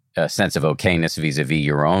have a sense of okayness vis-a-vis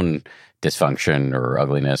your own dysfunction or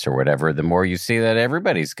ugliness or whatever, the more you see that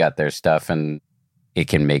everybody's got their stuff, and it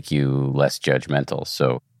can make you less judgmental.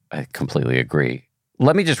 So I completely agree.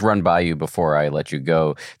 Let me just run by you before I let you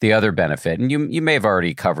go. The other benefit, and you may have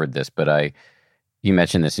already covered this, but you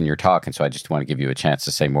mentioned this in your talk, and so I just want to give you a chance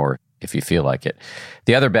to say more if you feel like it.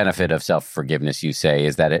 The other benefit of self-forgiveness, you say,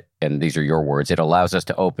 is that and these are your words, it allows us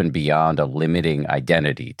to open beyond a limiting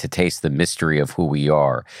identity, to taste the mystery of who we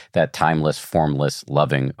are, that timeless, formless,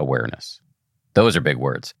 loving awareness. Those are big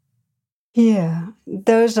words. Yeah,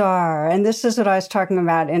 those are. And this is what I was talking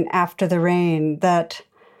about in After the Rain, that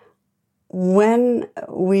when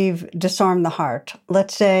we've disarmed the heart,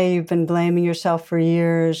 let's say you've been blaming yourself for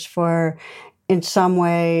years for in some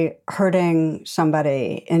way hurting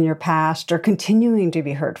somebody in your past or continuing to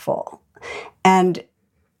be hurtful. And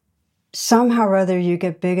somehow or other you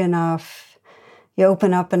get big enough, you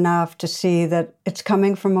open up enough to see that it's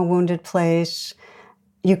coming from a wounded place,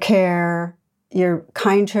 you care, you're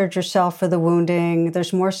kind towards yourself for the wounding,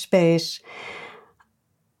 there's more space.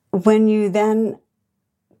 When you then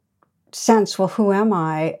sense, well, who am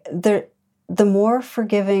I? The more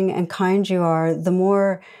forgiving and kind you are, the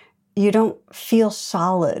more you don't feel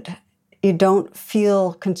solid. You don't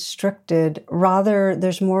feel constricted. Rather,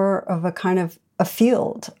 there's more of a kind of a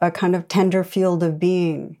field, a kind of tender field of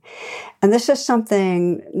being. And this is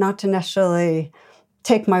something not to necessarily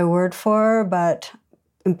take my word for, but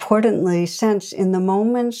importantly, sense in the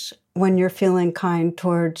moments when you're feeling kind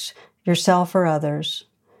towards yourself or others,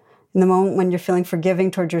 in the moment when you're feeling forgiving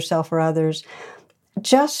towards yourself or others,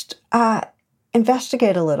 just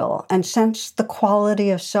investigate a little and sense the quality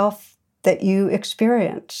of self that you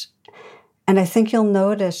experience And I think you'll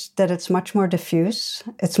notice that it's much more diffuse,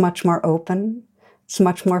 it's much more open, it's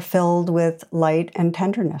much more filled with light and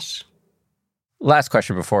tenderness. Last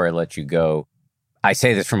question before I let you go. I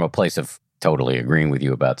say this from a place of totally agreeing with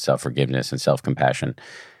you about self-forgiveness and self-compassion.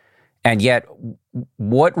 And yet,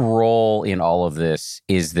 what role in all of this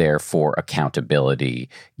is there for accountability,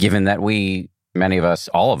 given that many of us,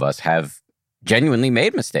 all of us, have genuinely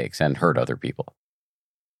made mistakes and hurt other people?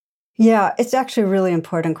 Yeah, it's actually a really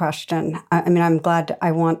important question. I mean,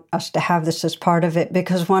 I want us to have this as part of it,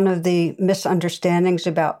 because one of the misunderstandings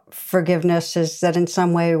about forgiveness is that in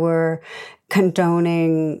some way we're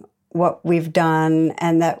condoning what we've done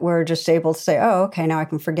and that we're just able to say, oh, okay, now I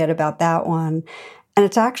can forget about that one. And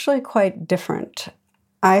it's actually quite different.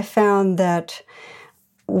 I found that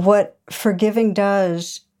what forgiving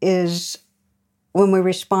does is, when we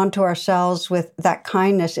respond to ourselves with that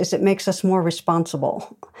kindness, is it makes us more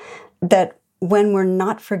responsible. That when we're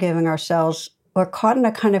not forgiving ourselves, we're caught in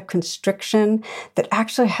a kind of constriction that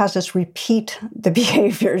actually has us repeat the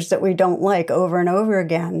behaviors that we don't like over and over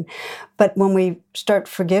again. But when we start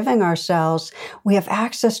forgiving ourselves, we have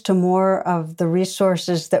access to more of the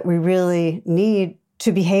resources that we really need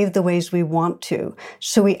to behave the ways we want to.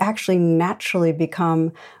 So we actually naturally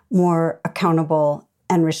become more accountable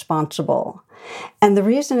and responsible. And the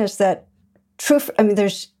reason is that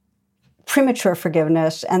there's premature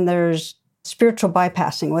forgiveness and there's spiritual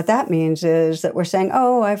bypassing. What that means is that we're saying,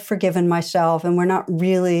 oh, I've forgiven myself, and we're not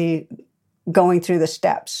really going through the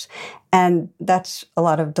steps. And that's a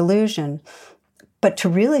lot of delusion. But to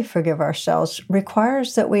really forgive ourselves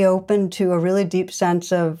requires that we open to a really deep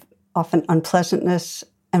sense of often unpleasantness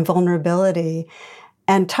and vulnerability,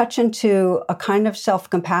 and touch into a kind of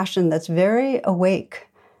self-compassion that's very awake,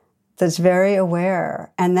 that's very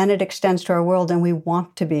aware, and then it extends to our world, and we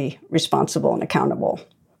want to be responsible and accountable.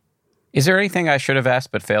 Is there anything I should have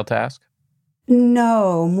asked but failed to ask?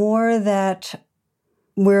 No, more that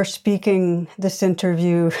we're speaking, this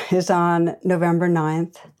interview is on November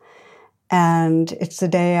 9th, and it's the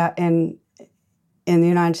day in the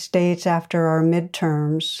United States after our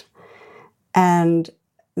midterms. And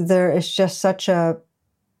there is just such a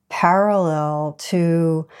parallel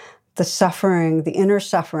to the suffering, the inner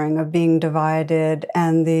suffering of being divided,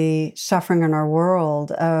 and the suffering in our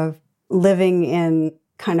world of living in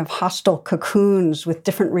kind of hostile cocoons with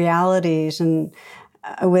different realities, and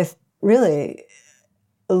with really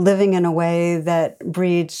living in a way that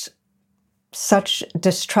breeds such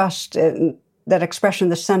distrust, and that expression,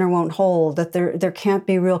 the center won't hold, that there can't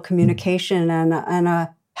be real communication and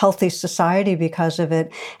a healthy society because of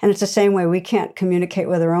it. And it's the same way we can't communicate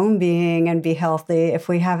with our own being and be healthy if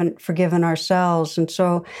we haven't forgiven ourselves. And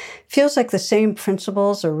so it feels like the same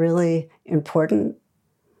principles are really important,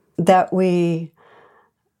 that we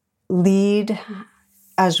lead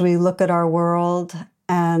as we look at our world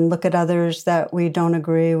and look at others that we don't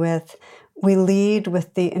agree with. We lead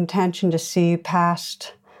with the intention to see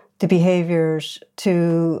past the behaviors,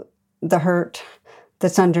 to the hurt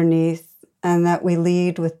that's underneath, and that we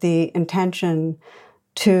lead with the intention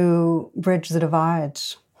to bridge the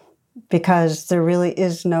divides, because there really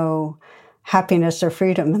is no happiness or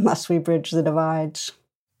freedom unless we bridge the divides.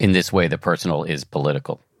 In this way, the personal is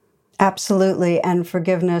political. Absolutely. And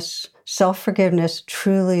forgiveness, self-forgiveness,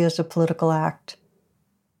 truly is a political act.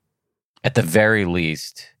 At the very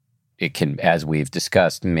least, it can, as we've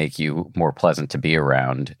discussed, make you more pleasant to be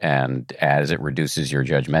around. And as it reduces your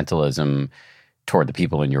judgmentalism toward the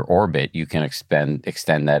people in your orbit, you can extend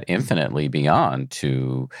that infinitely beyond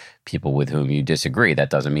to people with whom you disagree. That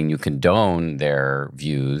doesn't mean you condone their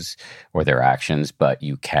views or their actions, but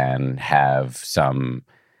you can have some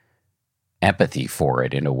empathy for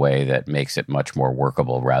it in a way that makes it much more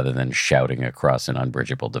workable, rather than shouting across an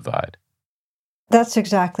unbridgeable divide. That's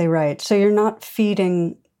exactly right. So you're not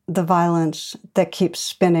feeding the violence that keeps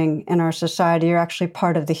spinning in our society. You're actually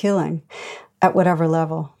part of the healing at whatever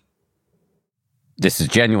level. This is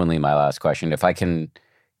genuinely my last question. If I can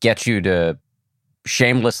get you to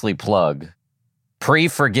shamelessly plug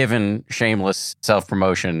pre-forgiven, shameless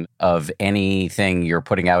self-promotion of anything you're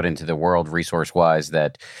putting out into the world resource-wise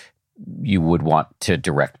that you would want to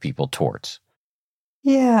direct people towards.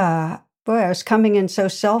 Yeah. Boy, I was coming in so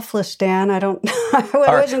selfless, Dan. I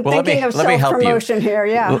wasn't thinking of self-promotion here.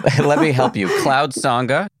 Yeah. Let me help you. Cloud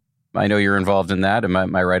Sangha. I know you're involved in that. Am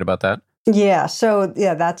I right about that? Yeah. So,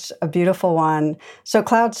 yeah, that's a beautiful one. So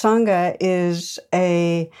Cloud Sangha is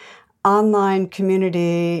a online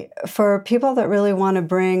community for people that really want to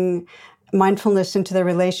bring mindfulness into their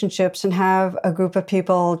relationships and have a group of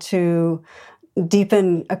people to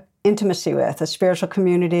deepen intimacy with, a spiritual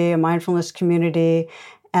community, a mindfulness community.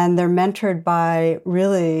 And they're mentored by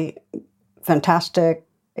really fantastic,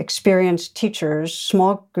 experienced teachers,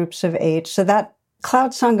 small groups of 8. So that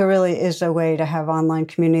Cloud Sangha really is a way to have online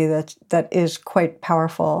community that is quite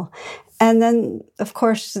powerful. And then, of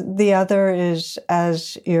course, the other is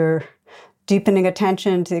as you're deepening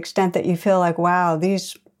attention to the extent that you feel like, wow,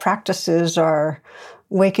 these practices are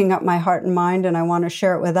waking up my heart and mind and I want to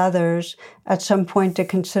share it with others, at some point to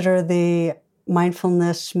consider the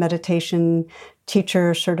Mindfulness Meditation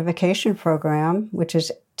Teacher Certification Program, which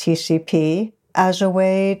is TCP, as a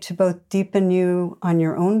way to both deepen you on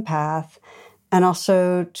your own path and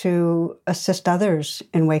also to assist others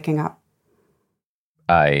in waking up.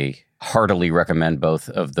 I heartily recommend both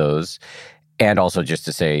of those. And also just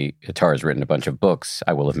to say, Tara's written a bunch of books.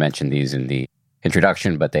 I will have mentioned these in the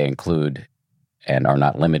introduction, but they include and are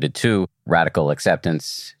not limited to Radical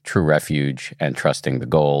Acceptance, True Refuge, and Trusting the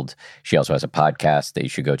Gold. She also has a podcast that you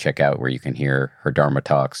should go check out where you can hear her Dharma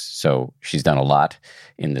talks. So she's done a lot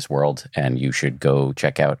in this world, and you should go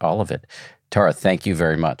check out all of it. Tara, thank you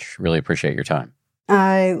very much. Really appreciate your time.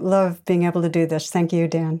 I love being able to do this. Thank you,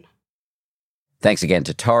 Dan. Thanks again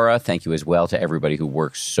to Tara. Thank you as well to everybody who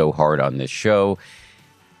works so hard on this show.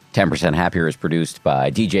 10% Happier is produced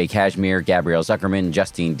by DJ Kashmir, Gabrielle Zuckerman,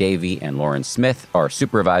 Justine Davey, and Lauren Smith. Our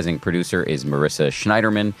supervising producer is Marissa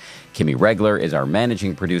Schneiderman. Kimmy Regler is our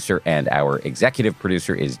managing producer, and our executive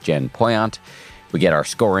producer is Jen Poyant. We get our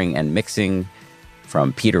scoring and mixing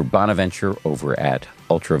from Peter Bonaventure over at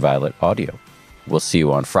Ultraviolet Audio. We'll see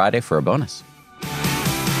you on Friday for a bonus.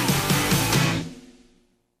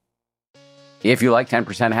 If you like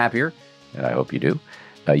 10% Happier, and I hope you do,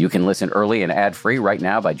 you can listen early and ad-free right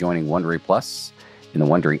now by joining Wondery Plus in the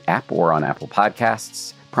Wondery app or on Apple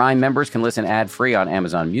Podcasts. Prime members can listen ad-free on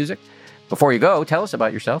Amazon Music. Before you go, tell us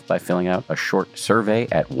about yourself by filling out a short survey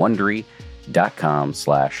at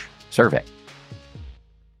Wondery.com/survey.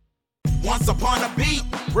 Once upon a beat.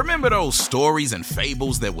 Remember those stories and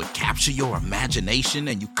fables that would capture your imagination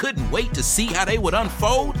and you couldn't wait to see how they would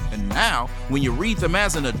unfold? And now, when you read them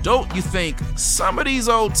as an adult, you think, some of these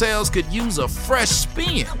old tales could use a fresh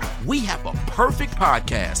spin. We have a perfect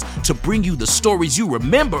podcast to bring you the stories you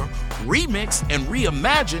remember, remix, and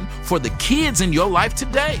reimagine for the kids in your life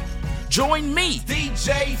today. Join me,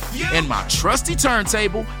 DJ Few, and my trusty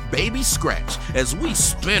turntable, Baby Scratch, as we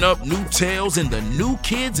spin up new tales in the New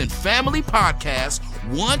Kids and Family podcast,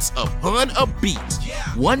 Once Upon a Beat.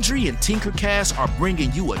 Wondery and Tinkercast are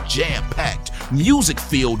bringing you a jam-packed,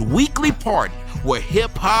 music-filled weekly party where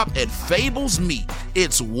hip-hop and fables meet.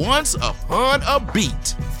 It's Once Upon a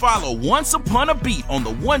Beat. Follow Once Upon a Beat on the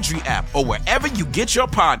Wondery app or wherever you get your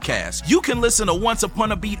podcasts. You can listen to Once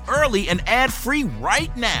Upon a Beat early and ad-free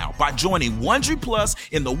right now by joining Wondery Plus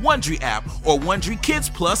in the Wondery app or Wondery Kids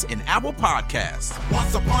Plus in Apple Podcasts.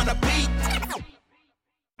 Once Upon a Beat.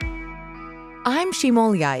 I'm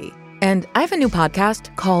Shimol Yai, and I have a new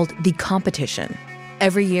podcast called The Competition.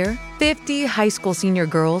 Every year, 50 high school senior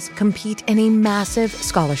girls compete in a massive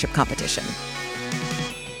scholarship competition.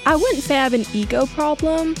 I wouldn't say I have an ego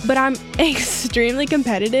problem, but I'm extremely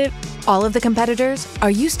competitive. All of the competitors are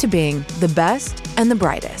used to being the best and the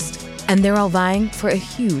brightest, and they're all vying for a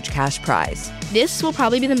huge cash prize. This will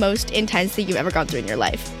probably be the most intense thing you've ever gone through in your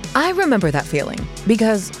life. I remember that feeling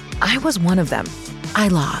because I was one of them. I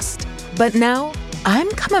lost. But now, I'm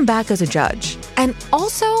coming back as a judge and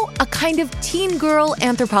also a kind of teen girl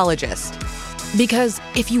anthropologist. Because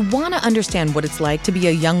if you want to understand what it's like to be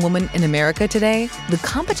a young woman in America today, the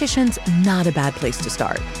competition's not a bad place to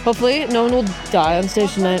start. Hopefully, no one will die on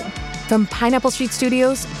stage tonight. From Pineapple Street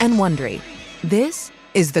Studios and Wondery, this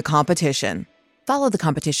is The Competition. Follow The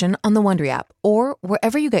Competition on the Wondery app or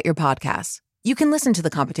wherever you get your podcasts. You can listen to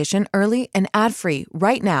The Competition early and ad-free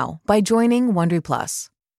right now by joining Wondery Plus.